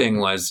interesting thing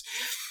was,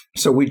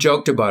 so we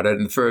joked about it,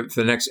 and for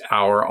the next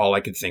hour, all I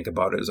could think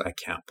about is, I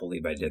can't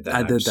believe I did that.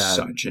 I'm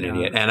such an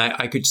idiot. And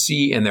I could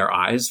see in their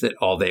eyes that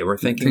all they were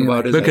thinking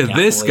about is, look at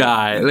this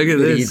guy. Look at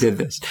this. He did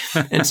this.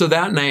 And so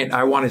that night,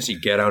 I wanted to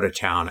get out of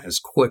town as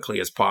quickly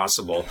as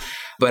possible,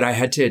 but I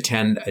had to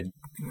attend a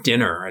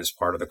dinner as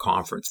part of the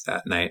conference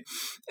that night.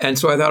 And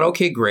so I thought,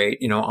 okay, great.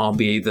 I'll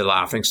be the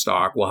laughing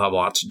stock. We'll have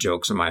lots of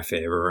jokes in my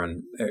favor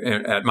and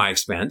at my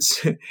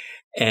expense.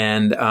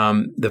 And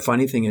the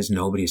funny thing is,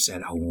 nobody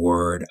said a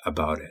word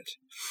about it.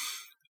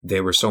 They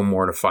were so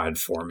mortified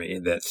for me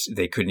that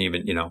they couldn't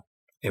even,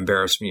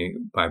 embarrass me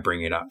by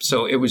bringing it up.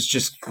 So it was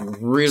just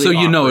really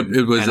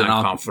it was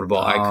uncomfortable.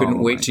 I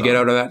couldn't wait to get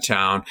out of that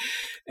town,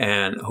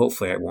 and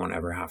hopefully I won't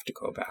ever have to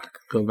go back.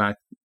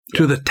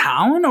 To the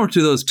town or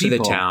to those people?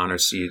 To the town or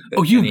see.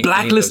 You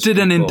blacklisted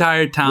an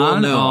entire town? Well,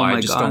 no,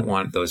 I just don't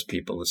want those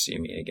people to see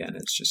me again.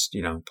 It's just,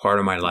 part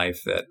of my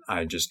life that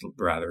I just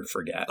rather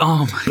forget.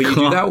 Oh, my God. But you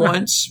do that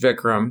once,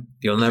 Vikram.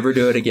 You'll never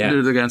do it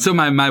again. So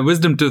my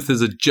wisdom tooth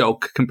is a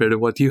joke compared to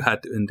what you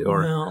had to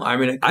endure. Well, I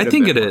mean, I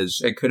think it is.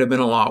 It could have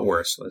been a lot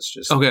worse. Let's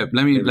just. Okay,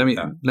 let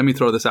me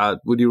throw this out.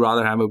 Would you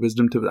rather have a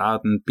wisdom tooth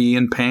out and be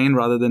in pain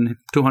rather than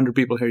 200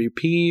 people hear you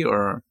pee,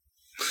 or?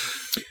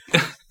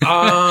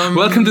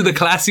 Welcome to the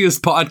classiest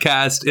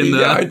podcast in the.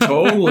 Yeah,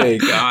 totally.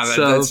 God,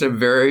 that's a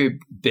very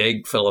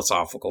big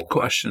philosophical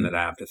question that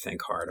I have to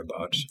think hard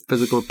about.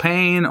 Physical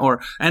pain,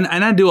 and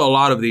I do a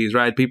lot of these,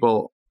 right?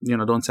 People,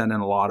 don't send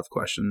in a lot of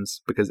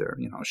questions because they're,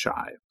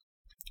 shy.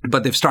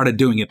 But they've started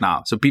doing it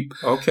now. So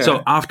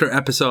So after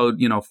episode,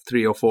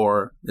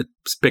 304,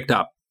 it's picked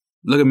up.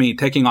 look at me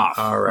taking off.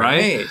 All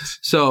right.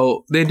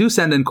 So they do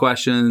send in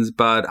questions,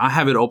 but I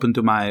have it open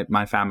to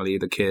my family,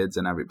 the kids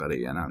and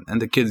everybody.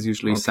 And the kids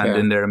usually send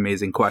in their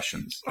amazing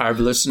questions. I've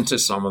listened to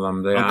some of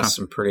them. They ask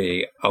some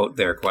pretty out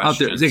there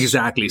questions.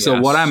 Exactly. Yes. So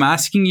what I'm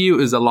asking you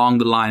is along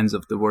the lines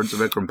of the Words of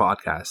Vikram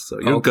podcast. So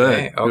you're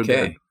good.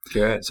 Okay.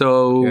 Good.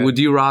 So would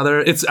you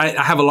rather? I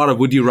have a lot of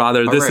would you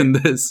rather this and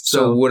this.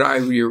 So would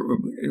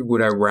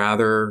I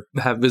rather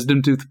have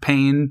wisdom tooth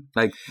pain?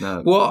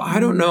 Well, I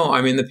don't know.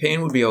 I mean, the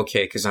pain would be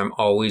okay because I'm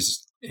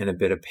always in a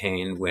bit of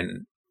pain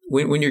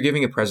when you're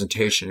giving a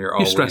presentation. You're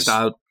always stressed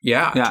out.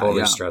 Yeah,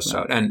 totally stressed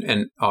out.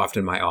 And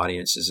often my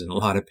audience is in a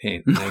lot of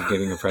pain when I'm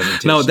giving a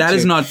presentation. No, that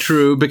is not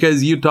true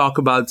because you talk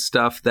about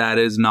stuff that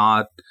is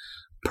not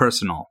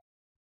personal.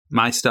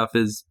 My stuff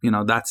is,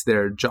 that's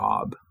their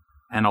job.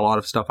 And a lot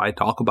of stuff I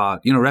talk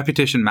about,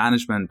 reputation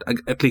management,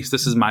 at least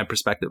this is my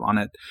perspective on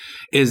it,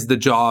 is the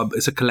job,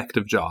 it's a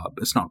collective job.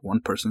 It's not one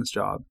person's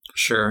job.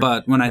 Sure.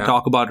 But when I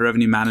talk about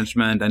revenue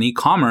management and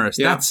e-commerce,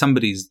 that's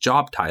somebody's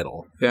job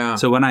title. Yeah.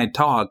 So when I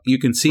talk, you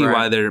can see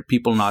why there are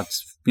people not,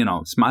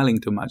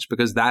 smiling too much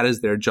because that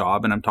is their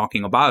job and I'm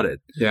talking about it.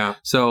 Yeah.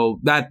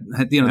 So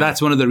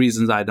that's one of the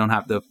reasons I don't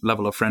have the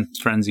level of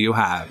friends you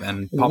have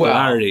and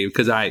popularity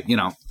because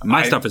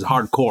my stuff is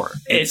hardcore.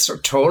 It's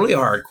totally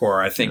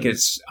hardcore. I think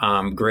it's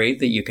great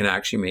that you can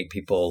actually make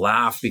people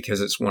laugh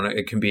because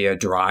it can be a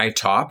dry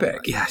topic.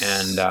 Yes.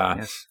 And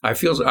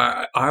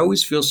I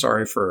always feel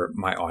sorry for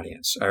my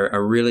audience. I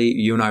really,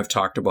 you and I have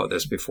talked about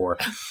this before.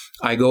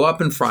 I go up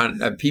in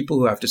front of people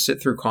who have to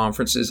sit through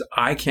conferences.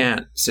 I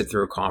can't sit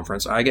through a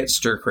conference. I get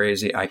stir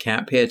crazy. I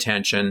can't pay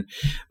attention.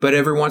 But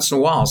every once in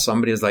a while,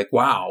 somebody is like,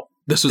 wow,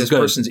 this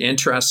person's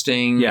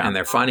interesting and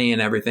they're funny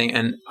and everything.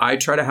 And I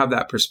try to have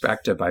that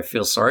perspective. I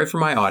feel sorry for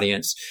my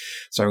audience.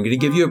 So I'm going to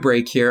give you a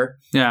break here.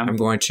 Yeah. I'm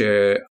going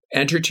to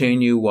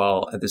entertain you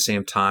while at the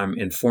same time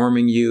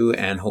informing you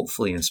and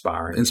hopefully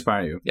inspire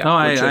you. Yeah. No,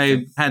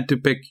 I had to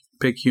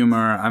pick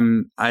humor.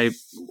 I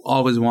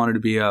always wanted to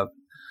be a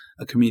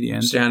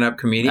comedian. Stand-up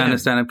comedian. And a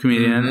stand-up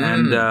comedian.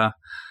 Mm-hmm. And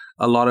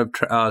a lot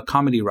of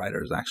comedy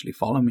writers actually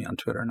follow me on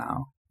Twitter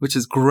now, which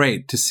is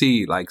great to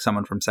see,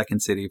 someone from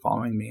Second City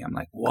following me. I'm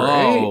like,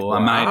 whoa.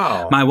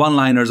 Wow. My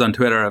one-liners on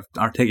Twitter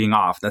are taking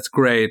off. That's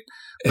great.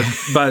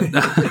 But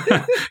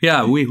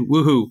yeah,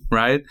 woohoo,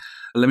 right?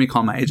 Let me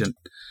call my agent.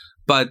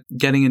 But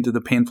getting into the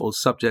painful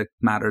subject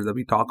matter that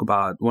we talk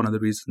about, one of the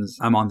reasons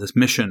I'm on this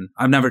mission,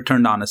 I've never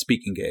turned down a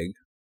speaking gig.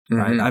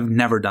 Right? Mm-hmm. I've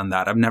never done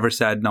that. I've never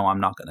said, no, I'm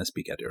not going to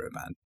speak at your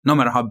event. No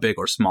matter how big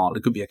or small.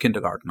 It could be a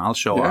kindergarten. I'll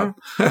show up.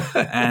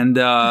 And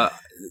the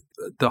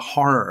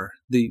horror,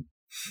 the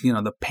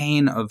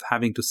pain of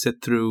having to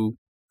sit through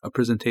a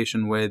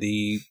presentation where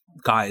the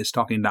guy is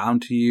talking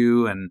down to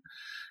you and,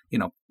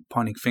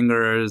 pointing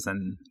fingers.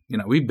 And,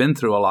 we've been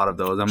through a lot of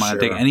those. I'm not going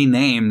to take any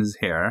names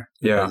here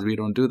because we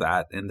don't do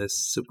that in this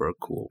super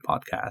cool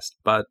podcast.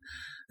 But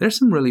there's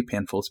some really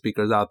painful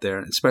speakers out there,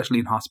 especially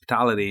in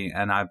hospitality.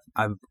 And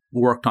I've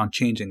worked on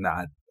changing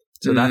that.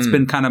 So that's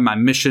been kind of my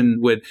mission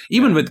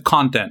with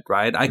content,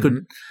 right? I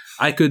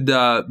could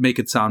make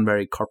it sound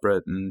very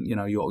corporate and,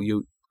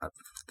 you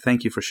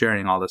thank you for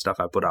sharing all the stuff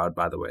I put out,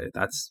 by the way.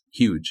 That's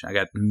huge. I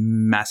got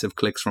massive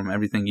clicks from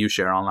everything you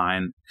share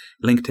online,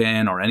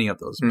 LinkedIn or any of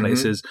those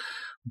places.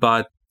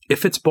 But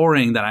if it's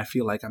boring, then I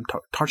feel like I'm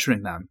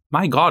torturing them.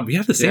 My God, we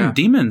have the same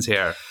demons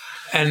here.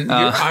 And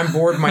I'm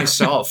bored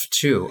myself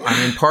too. I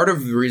mean, part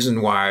of the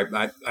reason why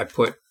I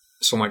put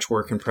so much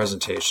work in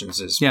presentations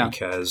is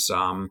because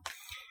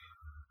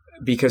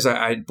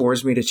it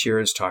bores me to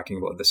tears talking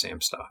about the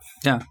same stuff.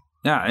 Yeah.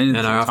 Yeah. And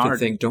I often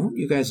think, don't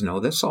you guys know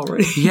this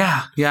already?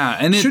 Yeah. Yeah.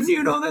 And shouldn't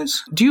you know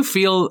this? Do you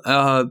feel,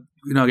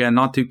 again,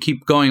 not to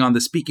keep going on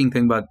the speaking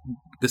thing, but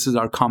this is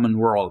our common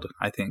world,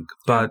 I think.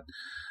 But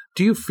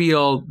do you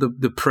feel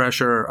the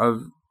pressure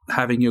of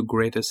having your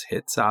greatest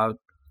hits out,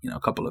 a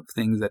couple of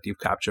things that you've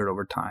captured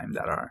over time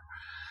that are,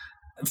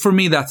 for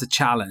me, that's a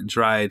challenge,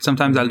 right?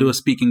 Sometimes I'll do a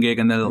speaking gig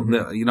and they'll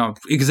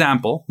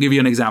give you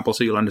an example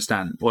so you'll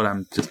understand what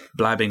I'm just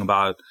blabbing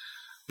about.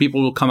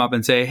 People will come up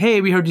and say,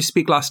 hey, we heard you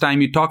speak last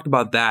time. You talked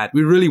about that.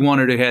 We really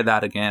wanted to hear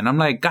that again. I'm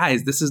like,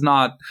 guys, this is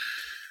not,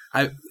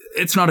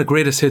 it's not a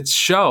greatest hits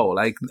show.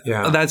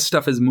 That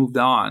stuff has moved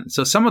on.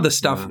 So some of the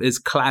stuff is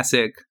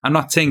classic. I'm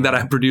not saying that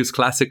I produce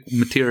classic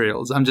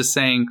materials. I'm just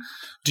saying,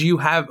 do you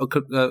have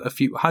a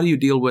few, how do you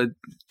deal with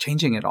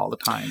changing it all the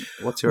time?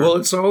 Well,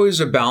 it's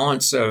always a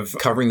balance of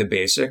covering the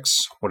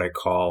basics, what I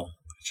call,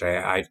 which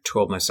I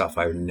told myself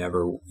I would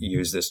never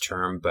use this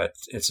term, but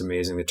it's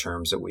amazing the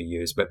terms that we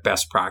use, but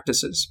best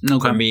practices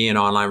for me in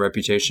online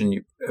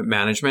reputation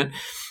management,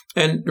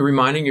 and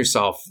reminding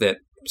yourself that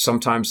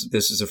sometimes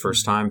this is the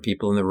first time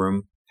people in the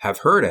room have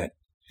heard it.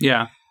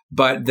 Yeah.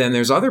 But then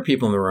there's other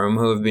people in the room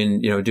who have been,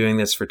 doing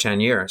this for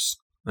 10 years.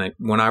 Like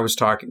when I was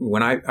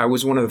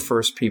one of the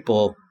first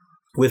people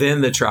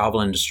within the travel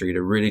industry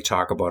to really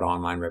talk about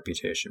online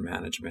reputation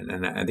management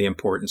and the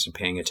importance of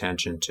paying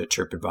attention to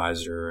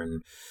TripAdvisor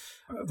and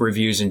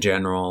reviews in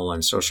general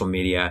and social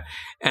media.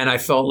 And I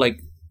felt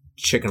like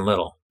Chicken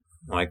Little,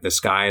 like the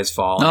sky is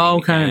falling. Oh,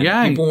 okay.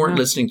 Yeah. People weren't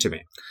listening to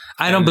me.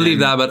 I don't believe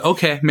that, but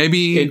okay,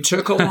 maybe. It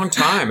took a long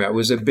time. It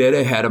was a bit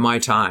ahead of my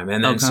time.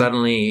 And then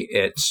suddenly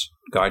it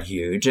got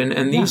huge.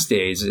 And these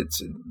days,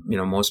 it's,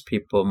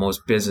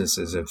 most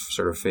businesses have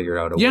sort of figured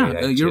out a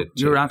way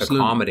to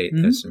accommodate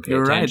this and pay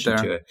attention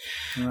to it.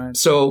 Right.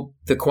 So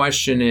the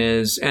question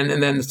is, and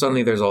then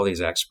suddenly there's all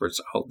these experts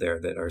out there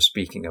that are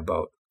speaking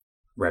about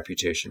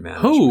reputation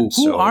management.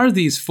 Who are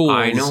these fools?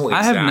 I know exactly.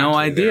 I have no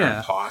idea. They're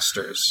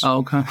imposters. Oh,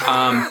 okay.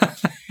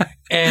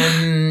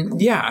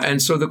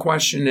 And so the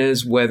question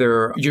is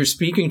whether you're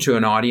speaking to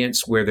an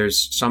audience where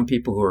there's some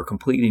people who are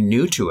completely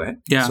new to it.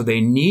 Yeah. So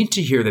they need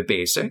to hear the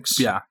basics.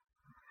 Yeah.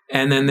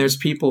 And then there's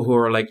people who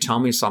are like, tell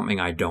me something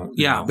I don't know.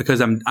 Yeah,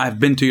 because I've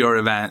been to your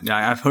event.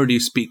 I've heard you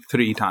speak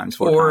 3 times,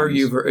 4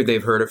 times. Or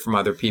they've heard it from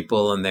other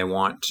people and they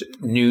want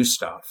new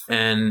stuff.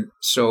 And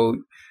so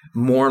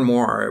more and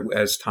more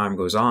as time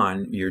goes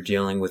on, you're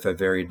dealing with a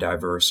very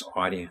diverse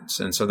audience.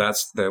 And so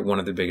that's one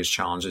of the biggest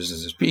challenges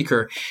as a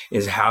speaker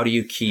is how do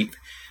you keep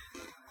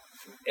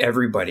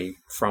everybody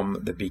from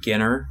the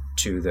beginner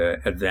to the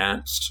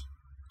advanced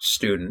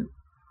student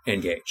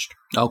engaged.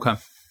 Okay.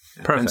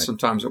 Perfect. And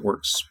sometimes it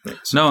works.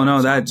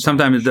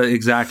 Sometimes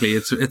exactly.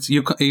 It's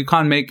you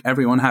can't make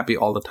everyone happy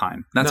all the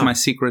time. That's my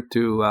secret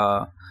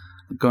to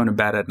going to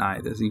bed at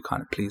night is you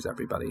can't please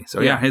everybody.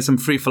 So here's some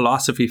free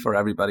philosophy for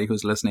everybody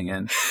who's listening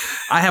in.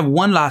 I have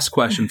one last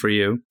question for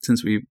you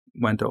since we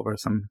went over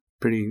some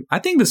I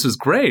think this was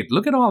great.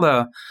 Look at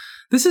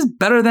this is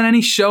better than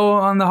any show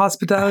on the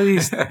hospitality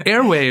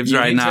airwaves right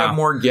now. You need to have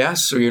more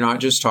guests so you're not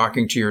just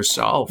talking to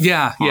yourself.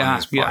 Yeah.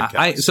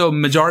 So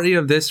majority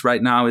of this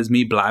right now is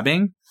me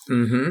blabbing,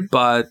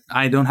 but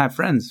I don't have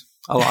friends.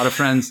 A lot of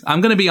friends. I'm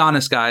going to be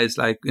honest, guys.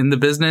 Like in the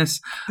business,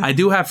 I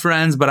do have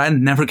friends, but I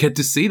never get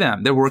to see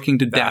them. They're working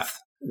to death.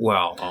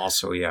 Well,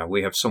 also,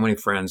 we have so many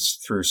friends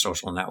through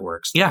social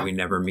networks that we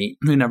never meet.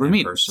 We never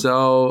meet. Person.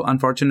 So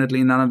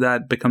unfortunately, none of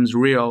that becomes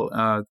real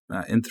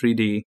in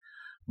 3D.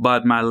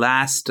 But my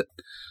last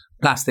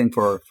thing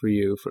for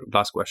you, for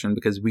last question,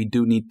 because we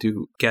do need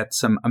to get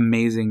some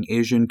amazing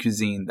Asian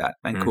cuisine that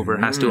Vancouver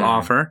has to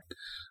offer.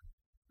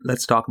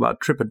 Let's talk about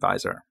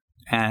TripAdvisor.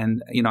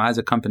 And, as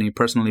a company,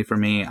 personally for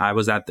me, I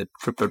was at the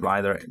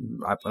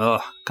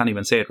TripAdvisor. Can't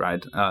even say it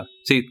right.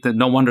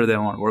 No wonder they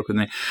don't want to work with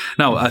me.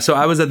 No, so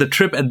I was at the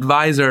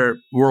TripAdvisor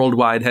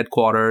worldwide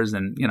headquarters,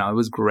 and, it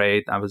was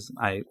great.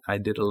 I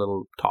did a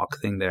little talk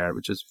thing there,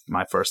 which is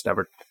my first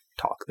ever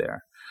talk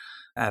there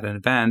at an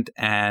event.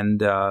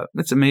 And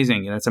it's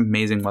amazing. It's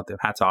amazing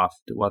hats off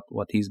to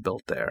what he's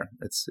built there.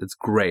 It's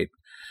great.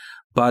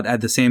 But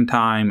at the same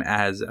time,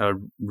 as a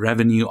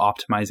revenue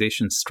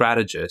optimization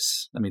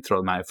strategist, let me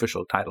throw my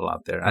official title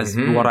out there, as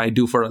what I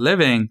do for a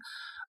living,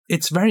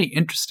 it's very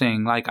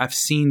interesting. Like I've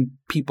seen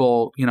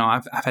people,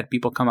 I've had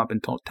people come up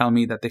and tell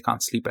me that they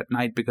can't sleep at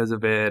night because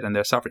of it and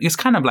they're suffering. It's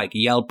kind of like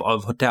Yelp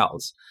of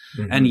hotels.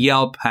 And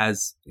Yelp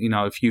has,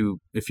 if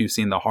you've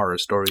seen the horror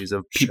stories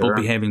of people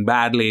behaving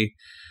badly,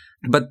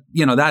 but,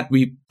 that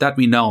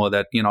we know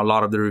that, a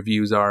lot of the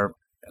reviews are,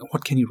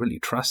 what can you really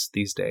trust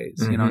these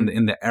days?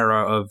 In the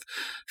era of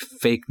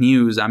fake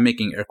news, I'm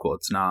making air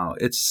quotes now.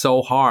 It's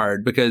so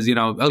hard because,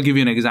 I'll give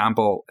you an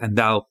example and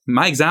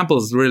my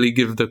examples really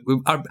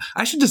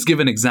I should just give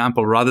an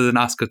example rather than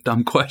ask a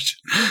dumb question.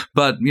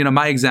 But,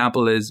 my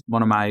example is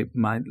one of my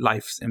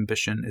life's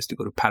ambition is to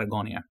go to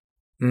Patagonia.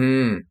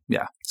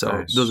 Yeah.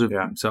 So nice.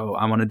 So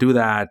I want to do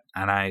that.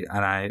 And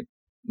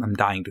I'm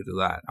dying to do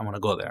that. I want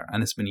to go there.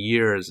 And it's been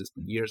years.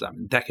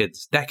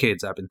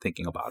 Decades I've been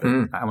thinking about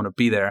it. I want to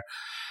be there.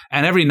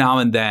 And every now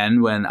and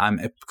then when I'm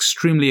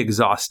extremely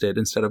exhausted,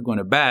 instead of going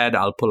to bed,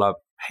 I'll pull up,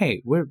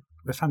 hey,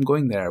 if I'm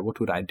going there, what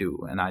would I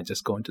do? And I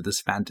just go into this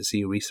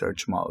fantasy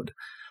research mode.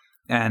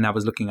 And I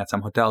was looking at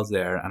some hotels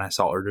there and I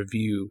saw a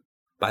review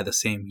by the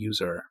same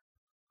user.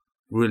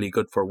 Really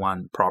good for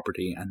one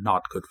property and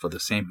not good for the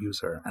same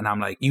user. And I'm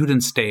like, you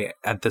didn't stay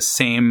at the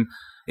same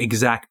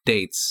exact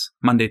dates,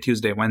 Monday,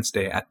 Tuesday,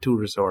 Wednesday, at 2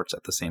 resorts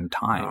at the same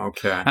time.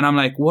 Okay. And I'm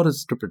like, what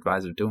is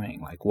TripAdvisor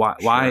doing? Like,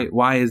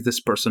 why is this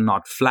person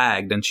not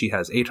flagged? And she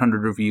has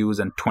 800 reviews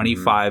and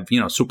 25,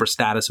 super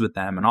status with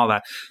them and all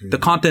that. The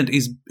content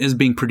is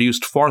being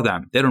produced for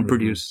them. They don't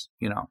produce,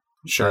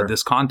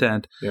 this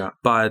content. Yeah.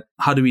 But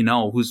how do we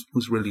know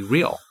who's really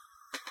real?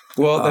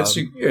 Well,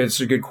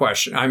 it's a good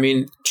question. I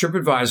mean,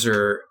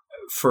 TripAdvisor,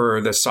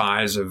 for the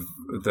size of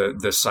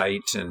the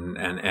site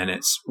and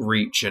its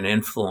reach and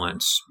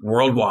influence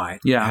worldwide,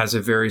 has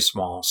a very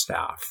small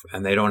staff.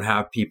 And they don't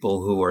have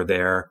people who are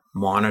there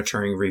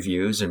monitoring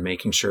reviews and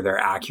making sure they're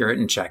accurate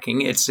and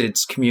checking.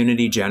 It's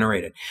community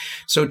generated.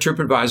 So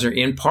TripAdvisor,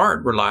 in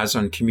part, relies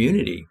on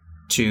community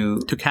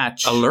to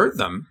alert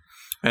them.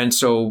 And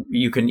so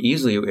you can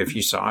easily, if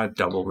you saw a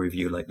double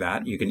review like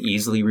that, you can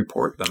easily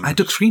report them. I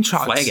took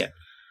screenshots. Flag it.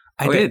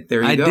 I did.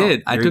 There you go.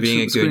 I took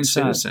being a good screenshots.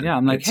 citizen. Yeah,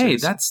 I'm like, hey,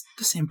 that's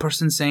the same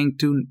person saying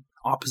to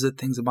opposite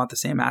things about the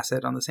same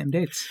asset on the same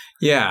dates.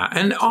 Yeah.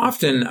 And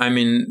often, I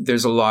mean,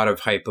 there's a lot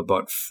of hype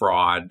about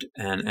fraud.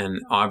 And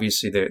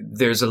obviously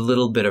there's a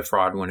little bit of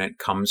fraud when it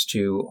comes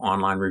to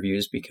online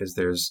reviews because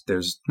there's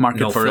Market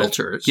no for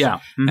filters. Yeah.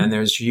 Mm-hmm. And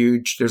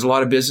there's a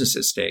lot of business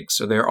at stake.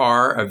 So there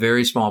are a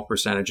very small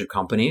percentage of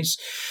companies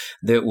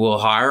that will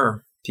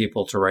hire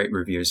people to write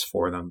reviews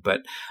for them.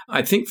 But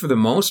I think for the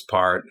most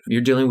part,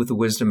 you're dealing with the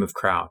wisdom of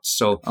crowds.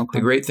 So the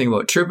great thing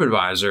about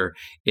TripAdvisor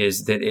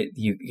is that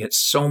you get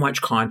so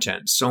much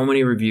content, so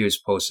many reviews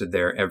posted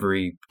there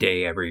every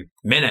day, every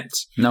minute.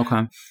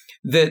 Okay.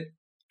 That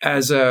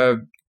as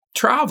a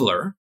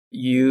traveler,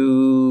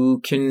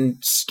 you can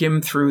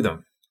skim through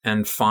them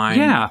and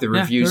find the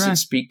reviews that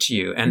speak to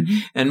you.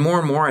 And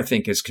more, I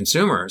think, as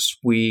consumers,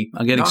 we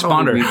not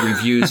only read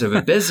reviews of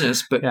a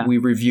business, but we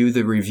review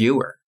the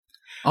reviewer.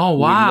 Oh,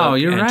 wow.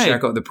 You're right.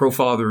 Check out the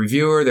profile of the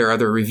reviewer, their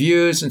other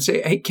reviews, and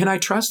say, hey, can I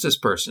trust this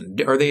person?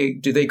 Do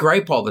they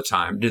gripe all the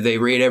time? Do they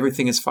rate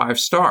everything as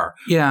 5-star?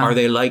 Yeah. Are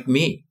they like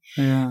me?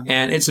 Yeah.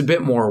 And it's a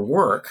bit more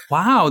work.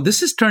 Wow,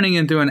 this is turning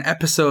into an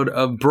episode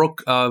of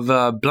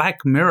Black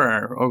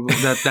Mirror, or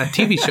that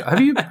TV show.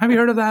 Have you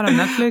heard of that on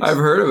Netflix? I've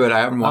heard of it. I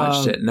haven't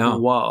watched it. No.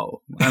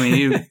 Whoa. I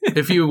mean,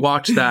 if you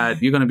watch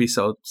that, you're going to be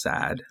so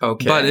sad.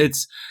 Okay. But it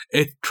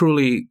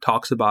truly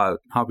talks about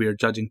how we are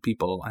judging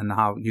people and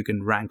how you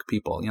can rank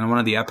people. You know, one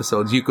of the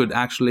episodes, you could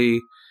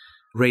actually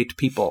rate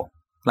people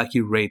like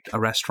you rate a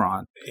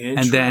restaurant.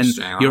 And then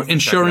your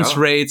insurance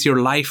rates,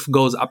 your life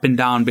goes up and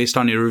down based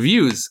on your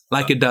reviews,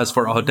 like it does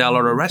for a hotel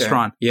or a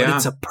restaurant. Yeah. But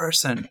it's a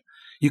person.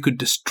 You could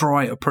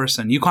destroy a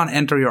person. You can't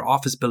enter your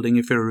office building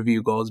if your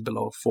review goes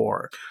below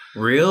 4.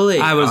 Really?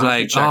 I was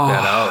like, check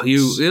that out.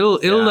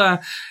 It'll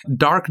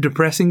dark,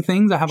 depressing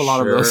things. I have a lot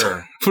of those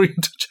for you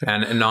to check.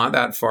 And not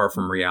that far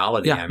from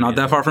reality. Yeah, not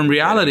that far from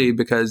reality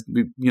because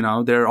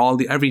they're all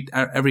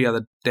every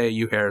other day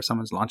you hear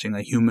someone's launching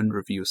a human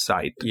review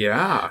site.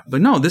 Yeah,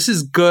 but no, this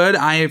is good.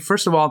 I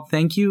first of all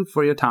thank you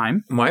for your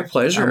time. My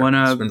pleasure.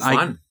 It's been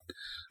fun.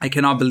 I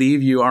cannot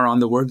believe you are on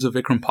the Words of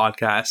Vikram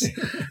podcast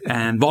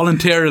and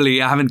voluntarily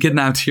I haven't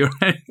kidnapped you or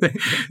anything.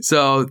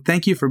 So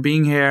thank you for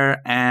being here.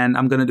 And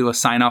I'm going to do a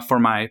sign off for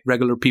my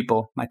regular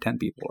people, my 10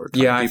 people. Or 20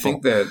 people. I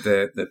think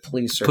the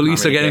police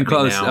are getting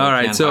close. Now. All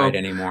right. Can't hide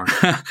anymore.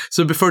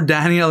 So before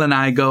Daniel and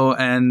I go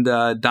and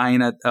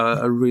dine at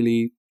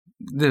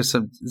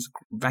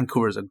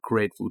Vancouver is a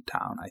great food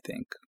town, I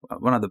think.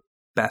 One of the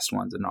best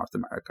ones in North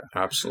America.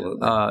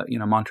 Absolutely.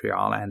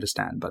 Montreal, I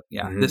understand. But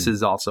this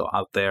is also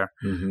out there,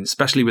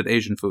 especially with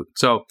Asian food.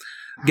 So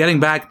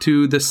getting back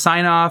to the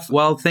sign off,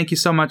 well, thank you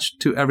so much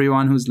to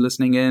everyone who's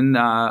listening in.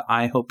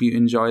 I hope you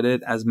enjoyed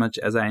it as much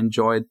as I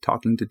enjoyed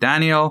talking to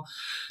Daniel.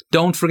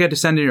 Don't forget to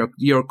send in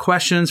your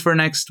questions for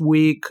next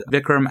week.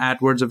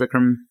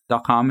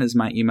 Vikram@wordsofvikram.com is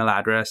my email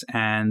address.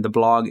 And the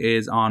blog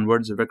is on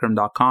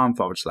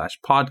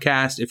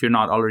wordsofvikram.com/podcast. If you're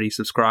not already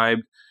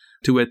subscribed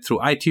to it through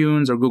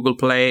iTunes or Google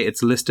Play,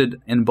 it's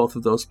listed in both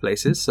of those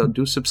places. So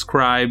do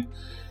subscribe.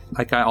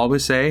 Like I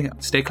always say,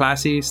 stay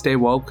classy, stay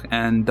woke,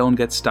 and don't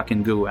get stuck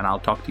in goo. And I'll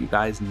talk to you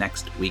guys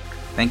next week.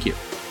 Thank you.